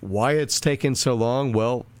 Why it's taken so long?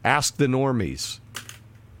 Well, ask the normies.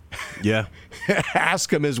 Yeah. Ask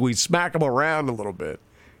them as we smack them around a little bit,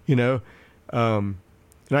 And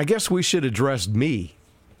I guess we should address me,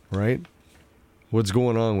 right? What's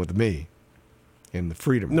going on with me in the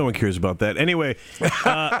freedom? No one cares about that. Anyway,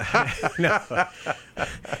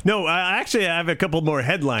 no. I actually have a couple more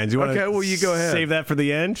headlines. You want you go ahead. Save that for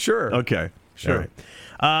the end? Sure. Okay. Sure.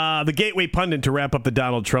 The Gateway Pundit, to wrap up the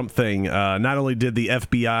Donald Trump thing, not only did the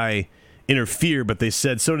FBI interfere, but they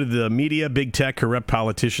said so did the media, big tech, corrupt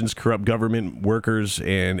politicians, corrupt government workers,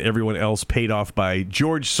 and everyone else paid off by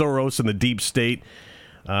George Soros and the deep state.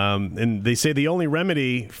 And they say the only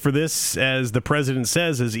remedy for this, as the president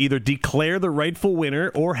says, is either declare the rightful winner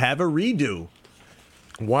or have a redo.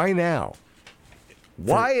 Why now?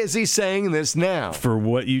 Why is he saying this now? For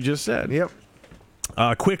what you just said. Yep.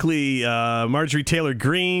 Quickly, Marjorie Taylor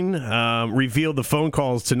Greene revealed the phone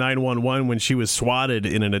calls to 911 when she was swatted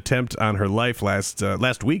in an attempt on her life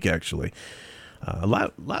last week, actually. A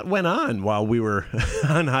lot went on while we were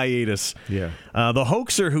on hiatus. Yeah. The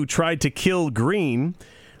hoaxer who tried to kill Greene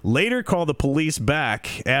later called the police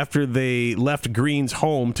back after they left Greene's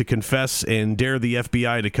home to confess and dare the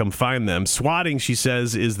FBI to come find them. Swatting, she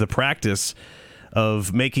says, is the practice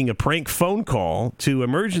of making a prank phone call to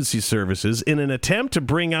emergency services in an attempt to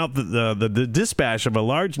bring out the dispatch of a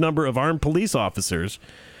large number of armed police officers.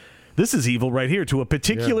 This is evil right here, to a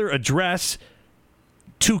particular address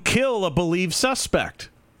to kill a believed suspect.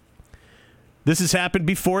 This has happened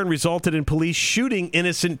before and resulted in police shooting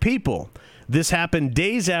innocent people. This happened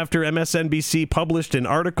days after MSNBC published an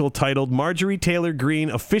article titled "Marjorie Taylor Greene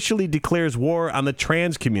Officially Declares War on the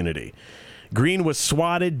Trans Community." Greene was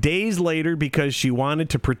swatted days later because she wanted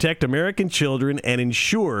to protect American children and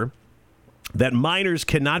ensure that minors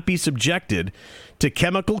cannot be subjected to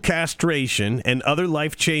chemical castration and other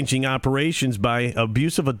life-changing operations by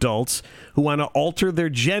abusive adults who want to alter their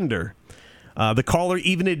gender. The caller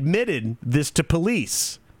even admitted this to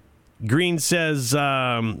police. Greene says,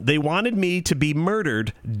 they wanted me to be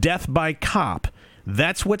murdered, death by cop.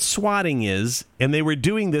 That's what swatting is, and they were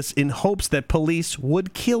doing this in hopes that police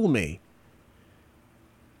would kill me.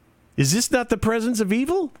 Is this not the presence of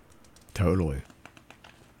evil? Totally.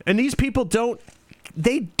 And these people don't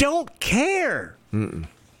care. Mm-mm.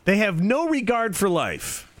 They have no regard for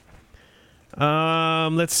life.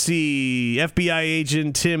 Let's see. FBI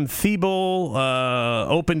agent Tim Thibault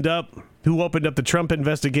opened up the Trump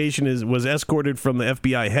investigation, was escorted from the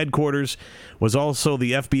FBI headquarters, was also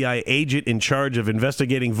the FBI agent in charge of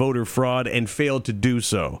investigating voter fraud and failed to do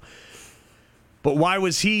so. But why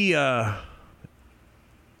was he,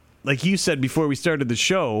 like you said before we started the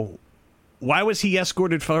show, why was he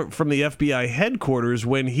escorted from the FBI headquarters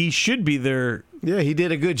when he should be there? Yeah, he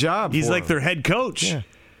did a good job. He's like their head coach. Yeah.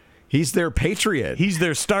 He's their patriot. He's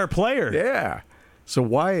their star player. Yeah. So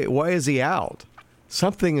why is he out?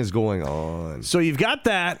 Something is going on. So you've got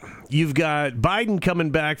that. You've got Biden coming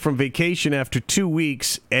back from vacation after 2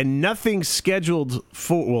 weeks and nothing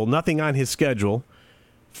on his schedule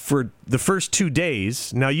for the first 2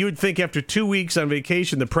 days. Now, you would think after 2 weeks on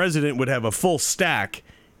vacation, the president would have a full stack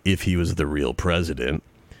if he was the real president.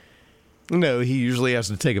 No, he usually has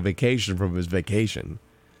to take a vacation from his vacation.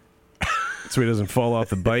 So he doesn't fall off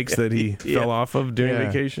the bikes that he fell off of during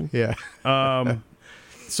vacation? Yeah.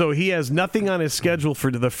 So he has nothing on his schedule for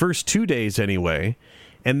the first 2 days anyway.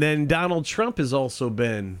 And then Donald Trump has also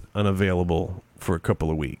been unavailable for a couple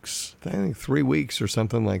of weeks. I think 3 weeks or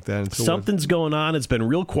something like that. Something's going on. It's been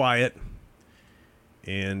real quiet.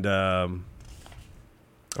 And I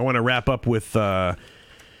want to wrap up with this.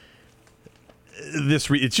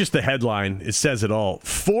 It's just the headline. It says it all.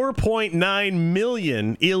 4.9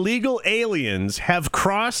 million illegal aliens have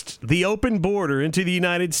crossed the open border into the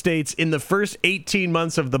United States in the first 18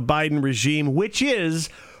 months of the Biden regime, which is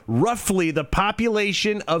roughly the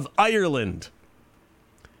population of Ireland.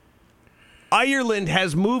 Ireland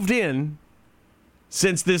has moved in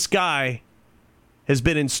since this guy has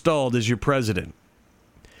been installed as your president.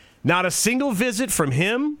 Not a single visit from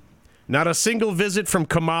him. Not a single visit from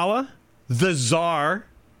Kamala, the czar.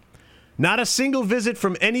 Not a single visit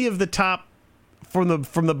from any of the top from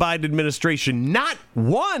the Biden administration. Not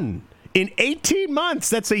one in 18 months.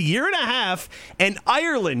 That's a year and a half, and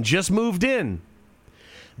Ireland just moved in.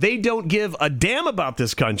 They don't give a damn about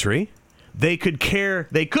this country. They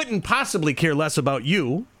couldn't possibly care less about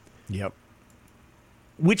you. Yep.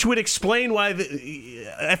 Which would explain why,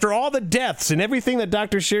 after all the deaths and everything that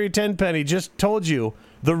Dr. Sherri Tenpenny just told you,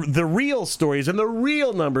 the real stories and the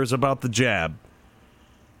real numbers about the jab.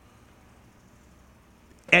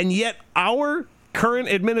 And yet our current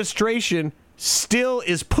administration still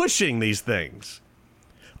is pushing these things.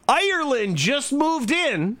 Ireland just moved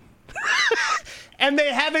in, and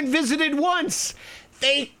they haven't visited once.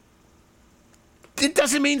 It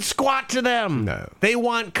doesn't mean squat to them. No. They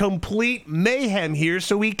want complete mayhem here,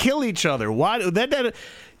 so we kill each other. Why?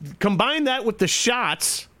 Combine that with the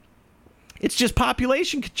shots. It's just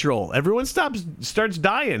population control. Everyone starts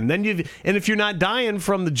dying. And if you're not dying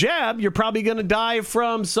from the jab, you're probably going to die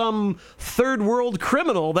from some third world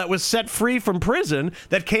criminal that was set free from prison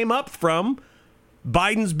that came up from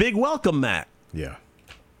Biden's big welcome mat. Yeah.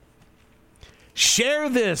 Share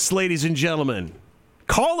this, ladies and gentlemen.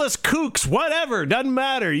 Call us kooks, whatever. Doesn't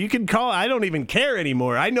matter. You can call. I don't even care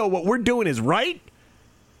anymore. I know what we're doing is right.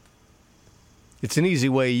 It's an easy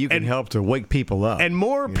way you can help to wake people up. And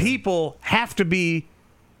more people have to be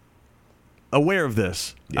aware of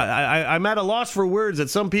this. Yeah. I'm at a loss for words that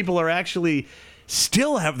some people are actually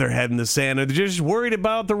still have their head in the sand. They're just worried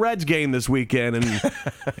about the Reds game this weekend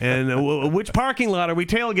and which parking lot are we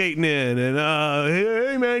tailgating in? And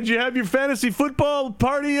hey man, did you have your fantasy football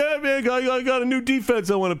party yet? Man, I got a new defense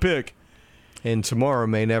I want to pick. And tomorrow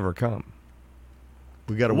may never come.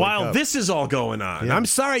 We got to wake While up. this is all going on, I'm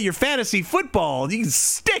sorry, your fantasy football, you can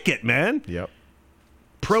stick it, man. Yep.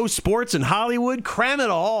 Pro sports and Hollywood, cram it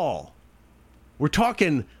all. We're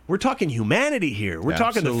talking humanity here. We're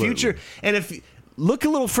talking the future. And if look a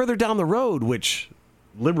little further down the road, which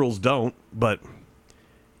liberals don't, but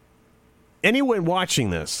anyone watching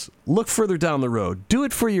this, look further down the road. Do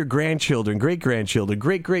it for your grandchildren, great-grandchildren,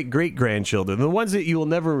 great-great-great-grandchildren, the ones that you will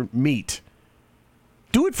never meet.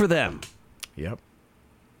 Do it for them. Yep.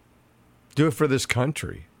 Do it for this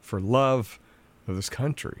country, for love of this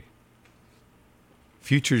country.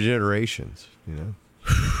 Future generations, you know.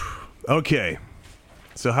 Okay.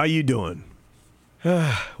 So how you doing?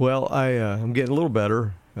 Well, I'm getting a little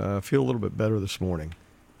better. I feel a little bit better this morning.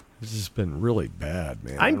 This has been really bad,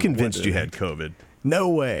 man. I'm convinced you had COVID. No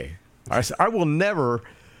way. I will never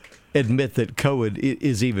admit that COVID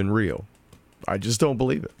is even real. I just don't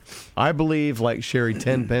believe it. I believe, like Sherri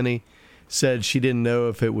Tenpenny said, she didn't know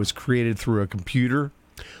if it was created through a computer.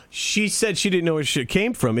 She said she didn't know where it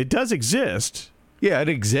came from. It does exist. Yeah, it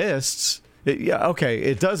exists.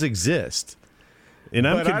 It does exist. And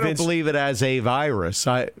I'm but convinced. I don't believe it as a virus.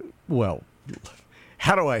 How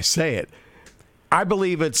do I say it? I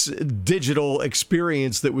believe it's digital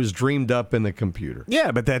experience that was dreamed up in the computer.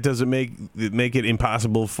 Yeah, but that doesn't make it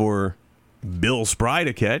impossible for Bill Spry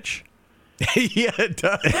to catch. Yeah, it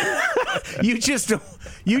does. You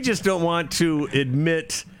just don't want to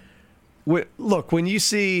admit. Look, when you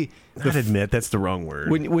see that's the wrong word.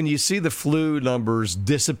 When you see the flu numbers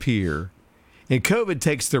disappear, and COVID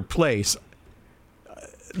takes their place.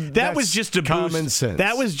 That was just to common boost, sense.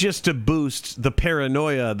 That was just to boost the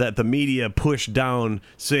paranoia that the media pushed down,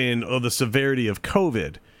 saying, "Oh, the severity of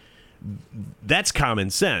COVID." That's common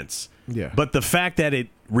sense. Yeah. But the fact that it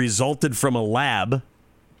resulted from a lab,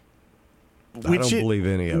 I don't believe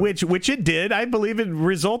any of it. Which it did. I believe it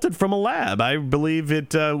resulted from a lab. I believe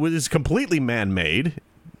it was completely man-made.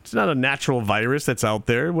 It's not a natural virus that's out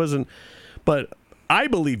there. It wasn't. But I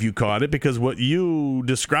believe you caught it because what you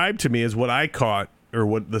described to me is what I caught, or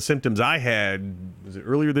what the symptoms I had. Was it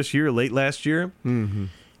earlier this year, or late last year? Mm-hmm.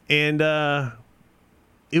 And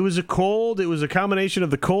it was a cold. It was a combination of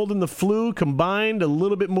the cold and the flu combined, a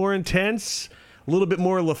little bit more intense, a little bit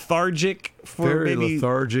more lethargic for Very maybe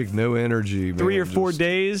lethargic, no energy. 3 or 4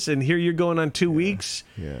 days, and here you're going on 2 weeks.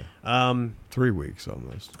 Yeah. 3 weeks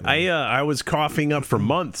almost. I was coughing up for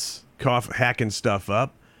months, hacking stuff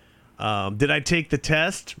up. Did I take the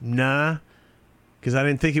test? Nah, because I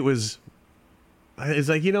didn't think it was. It's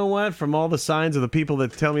like, you know what? From all the signs of the people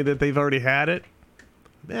that tell me that they've already had it,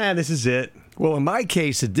 this is it. Well, in my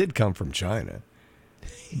case, it did come from China.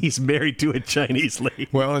 He's married to a Chinese lady.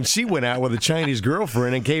 Well, and she went out with a Chinese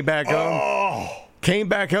girlfriend and came back home. Came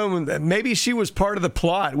back home, and maybe she was part of the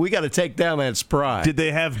plot. We got to take down that spry. Did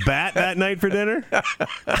they have bat that night for dinner?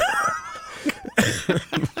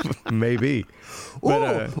 Maybe.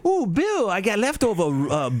 But, Bill, I got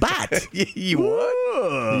leftover bat. You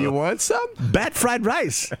want? You want some? Bat fried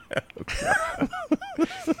rice.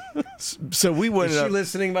 So we went Is she up.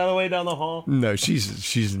 listening, by the way, down the hall? No,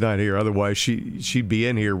 she's not here. Otherwise, she'd be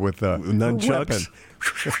in here with nunchucks.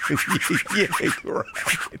 Yeah,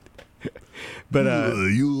 right. But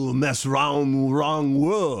you mess around wrong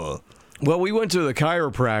world. well, we went to the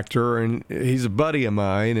chiropractor, and he's a buddy of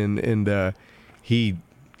mine, and he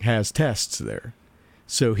has tests there.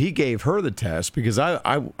 So he gave her the test because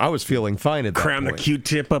I was feeling fine at that Cram the point.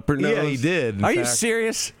 Q-tip up her nose. Yeah, he did. in Are you fact.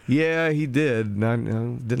 serious? Yeah, he did. And I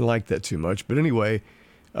didn't like that too much. But anyway,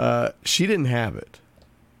 she didn't have it.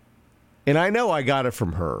 And I know I got it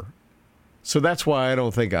from her. So that's why I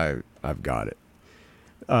don't think I've got it.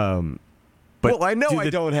 Well, I know I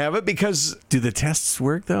don't have it because Do the tests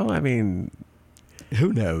work, though? I mean,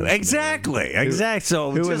 who knows? exactly.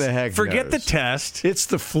 So who in just the heck Forget knows? the test. It's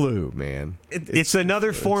the flu, man. It's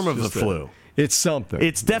another form of the just flu. It's something.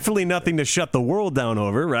 It's definitely nothing to shut the world down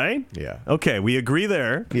over, right? Yeah. Okay, we agree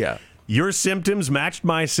there. Yeah. Your symptoms matched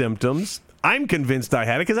my symptoms. I'm convinced I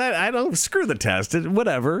had it because I don't screw the test.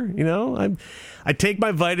 Whatever, you know. I take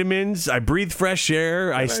my vitamins. I breathe fresh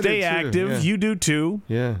air. I stay do too, active. yeah. You do too.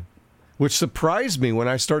 Yeah. Which surprised me when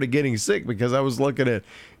I started getting sick because I was looking at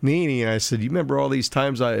Nene and I said, you remember all these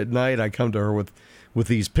times at night I come to her with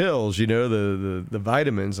these pills, you know, the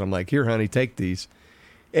vitamins. I'm like, here, honey, take these.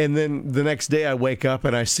 And then the next day I wake up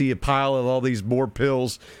and I see a pile of all these more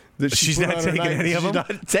pills that She's put not on her taking night, any of she's them?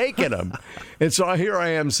 not taking them. And so here I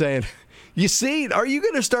am saying, you see, are you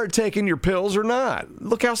going to start taking your pills or not?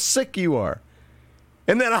 Look how sick you are.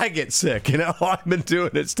 And then I get sick, and all I've been doing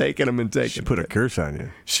is taking them and taking She put a curse on you.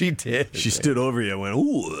 She did. She stood over you and went,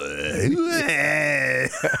 ooh.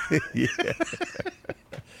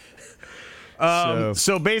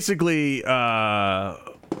 So basically,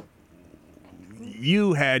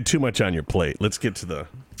 you had too much on your plate. Let's get to the...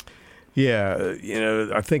 Yeah, you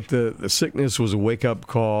know, I think the sickness was a wake-up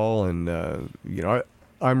call, and, you know,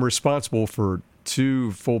 I'm responsible for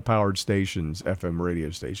 2 full-powered stations, FM radio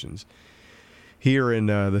stations, here in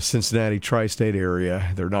the Cincinnati tri-state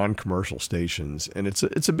area. They're non-commercial stations, and it's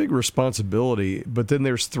a big responsibility, but then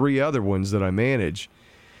there's 3 other ones that I manage.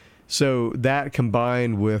 So that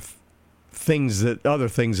combined with other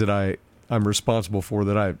things that I'm responsible for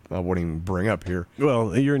that I won't even bring up here.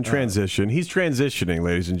 Well, you're in transition. He's transitioning,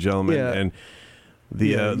 ladies and gentlemen, Yeah. and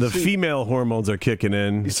Yeah, the female hormones are kicking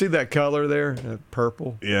in. You see that color there, that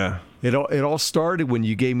purple? Yeah. It all started when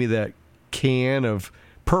you gave me that can of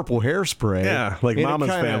purple hairspray. Yeah, like And Mama's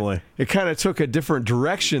Family. It kind of took a different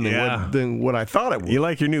direction than what I thought it would. You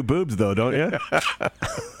like your new boobs, though, don't you?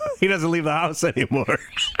 He doesn't leave the house anymore.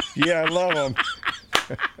 Yeah, I love them.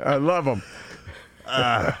 I love them.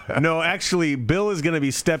 No, actually, Bill is going to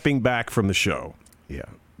be stepping back from the show. Yeah.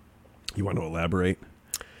 You want to elaborate?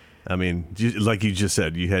 I mean, like you just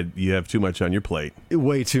said, you have too much on your plate.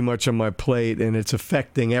 Way too much on my plate, and it's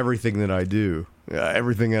affecting everything that I do.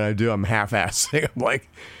 Everything that I do, I'm half-assing. I'm like,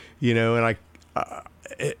 you know, and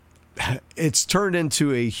it's turned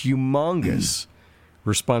into a humongous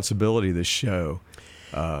responsibility, this show.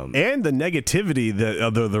 And the negativity,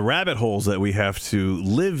 the rabbit holes that we have to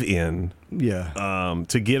live in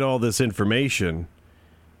to get all this information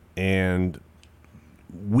and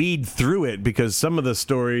weed through it, because some of the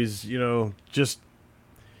stories, you know, just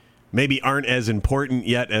maybe aren't as important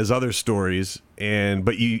yet as other stories,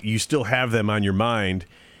 but you still have them on your mind.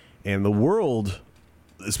 And the world,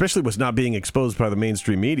 especially what's not being exposed by the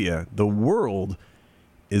mainstream media, the world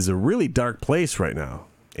is a really dark place right now.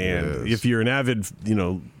 And if you're an avid, you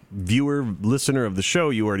know, viewer, listener of the show,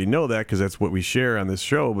 you already know that, because that's what we share on this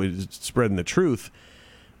show, but it's spreading the truth.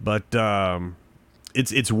 But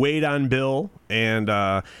it's weighed on Bill.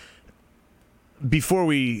 And before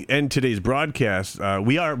we end today's broadcast,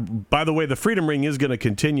 by the way, the Freedom Ring is going to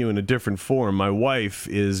continue in a different form. My wife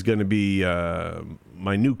is going to be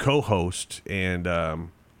my new co-host, and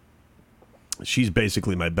she's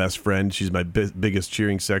basically my best friend. She's my biggest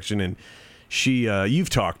cheering section, and you've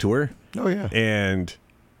talked to her. Oh, yeah. And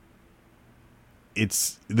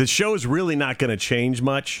the show is really not going to change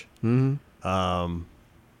much. Mm-hmm.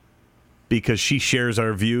 Because she shares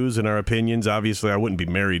our views and our opinions. Obviously, I wouldn't be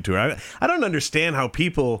married to her. I don't understand how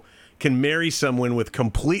people can marry someone with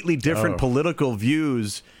completely different political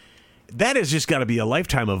views. That has just got to be a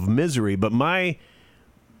lifetime of misery. But my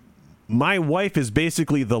wife is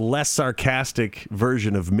basically the less sarcastic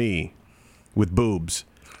version of me with boobs.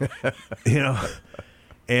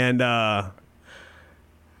 And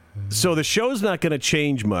so the show's not going to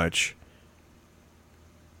change much.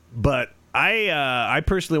 But I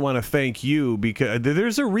personally want to thank you, because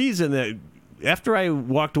there's a reason that after I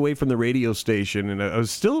walked away from the radio station, and I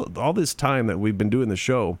was still, all this time that we've been doing the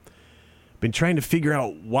show, been trying to figure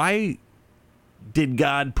out, why did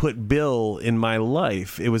God put Bill in my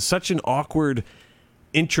life? It was such an awkward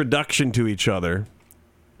introduction to each other.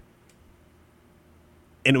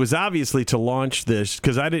 And it was obviously to launch this,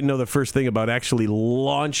 because I didn't know the first thing about actually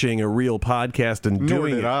launching a real podcast and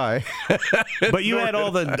doing it. Nor did I. But you had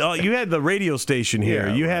you had the radio station here.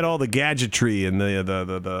 Yeah, you had all the gadgetry and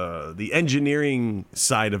the engineering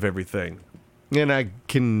side of everything. And I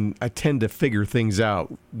tend to figure things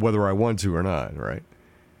out whether I want to or not, right?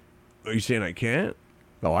 Are you saying I can't?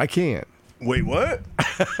 No, I can't. Wait, what?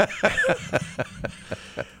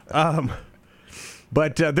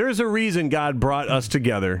 But there's a reason God brought us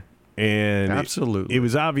together, and Absolutely. it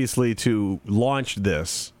was obviously to launch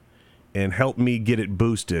this and help me get it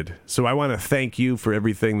boosted. So I want to thank you for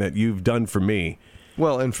everything that you've done for me.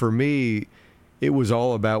 Well, and for me, it was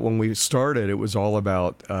all about, when we started, it was all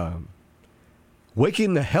about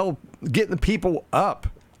getting the people up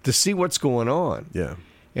to see what's going on. Yeah.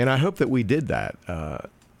 And I hope that we did that.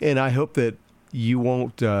 And I hope that you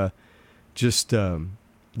won't just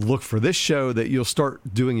look for this show, that you'll start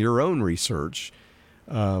doing your own research.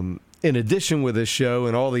 In addition with this show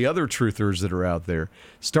and all the other truthers that are out there,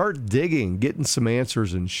 start digging, getting some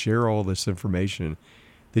answers, and share all this information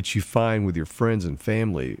that you find with your friends and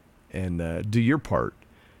family, and do your part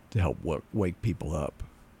to help wake people up.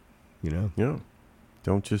 Yeah.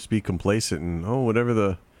 Don't just be complacent and whatever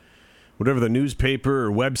the newspaper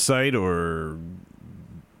or website or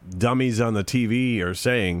dummies on the TV are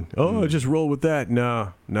saying. Just roll with that.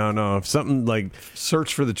 No. If something like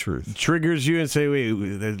Search for the truth. triggers you and say, wait,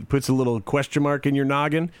 that puts a little question mark in your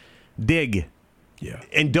noggin, dig. Yeah.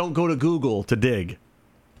 And don't go to Google to dig.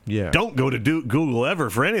 Yeah. Don't go to Google ever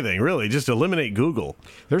for anything, really. Just eliminate Google.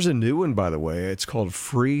 There's a new one, by the way. It's called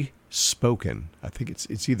Free Spoken. I think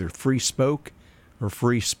it's either Free Spoke or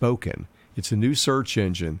Free Spoken. It's a new search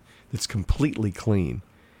engine that's completely clean.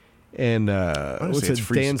 And it's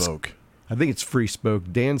Free Spoke. I think it's Free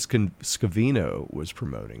Spoke. Dan Scavino was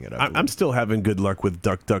promoting it. I'm still having good luck with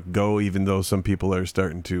DuckDuckGo, even though some people are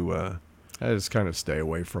starting to... I just kind of stay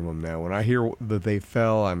away from them now. When I hear that they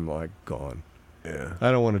fell, I'm like, gone. Yeah. I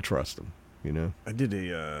don't want to trust them, I did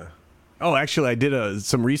I did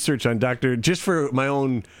some research on just for my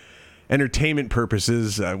own entertainment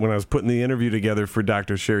purposes. When I was putting the interview together for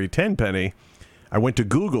Dr. Sherri Tenpenny, I went to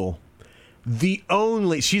Google.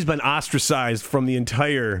 She's been ostracized from the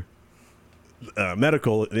entire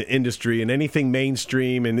medical industry and anything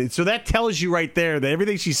mainstream, and so that tells you right there that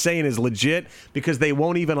everything she's saying is legit, because they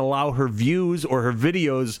won't even allow her views or her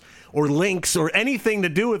videos or links or anything to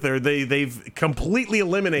do with her. They've completely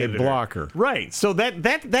eliminated They block her. Right. So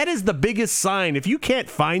that is the biggest sign. If you can't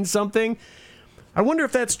find something, I wonder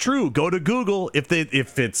if that's true. Go to Google. If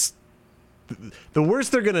it's the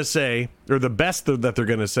worst they're going to say, or the best that they're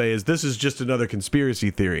going to say, is this is just another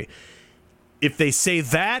conspiracy theory. If they say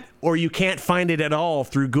that, or you can't find it at all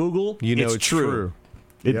through Google, it's true.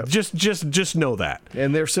 Yep. Just know that.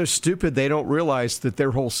 And they're so stupid, they don't realize that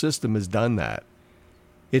their whole system has done that.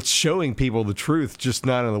 It's showing people the truth, just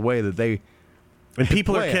not in the way that they... And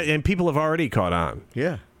people have already caught on.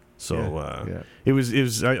 Yeah. So Yeah. It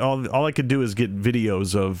was all I could do is get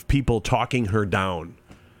videos of people talking her down.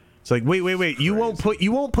 It's like, wait. You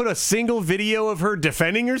won't put a single video of her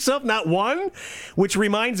defending herself, not one? Which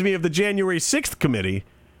reminds me of the January 6th committee,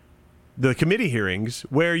 the committee hearings,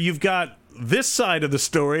 where you've got this side of the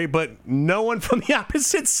story, but no one from the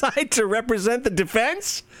opposite side to represent the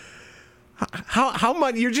defense? How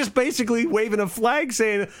much? You're just basically waving a flag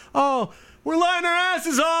saying, we're lying our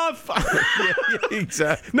asses off. Yeah,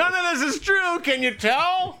 exactly. None of this is true. Can you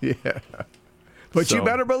tell? Yeah. But So- you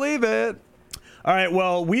better believe it. All right,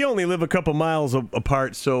 well, we only live a couple miles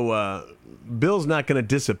apart, so Bill's not going to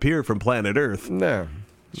disappear from planet Earth. No.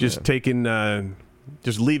 Just leaving the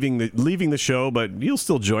show, but you'll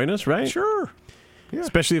still join us, right? Sure. Yeah.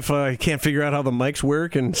 Especially if I can't figure out how the mics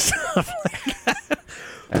work and stuff like that.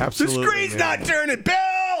 Absolutely. The screen's not turning,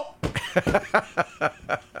 Bill!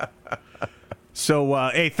 So,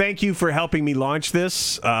 hey, thank you for helping me launch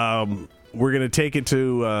this. We're going to take it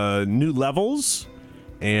to new levels.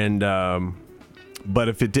 And, but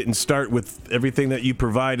if it didn't start with everything that you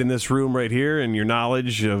provide in this room right here and your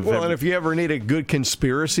knowledge of... Well, and if you ever need a good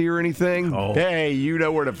conspiracy or anything, hey, you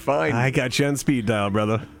know where to find me. I got you on speed dial,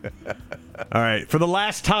 brother. All right, for the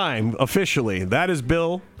last time, officially, that is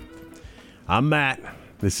Bill. I'm Matt.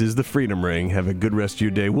 This is the Freedom Ring. Have a good rest of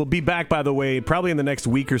your day. We'll be back, by the way, probably in the next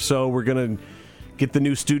week or so. We're going to get the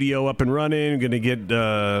new studio up and running. We're going to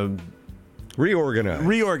get...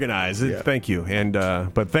 Reorganized. Yeah. Thank you. And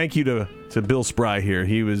but thank you to Bill Spry here.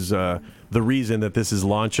 He was the reason that this is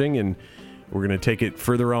launching, and we're going to take it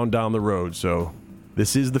further on down the road. So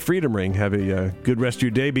this is the Freedom Ring. Have a good rest of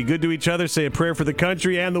your day. Be good to each other. Say a prayer for the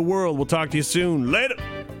country and the world. We'll talk to you soon. Later.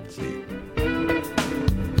 See you.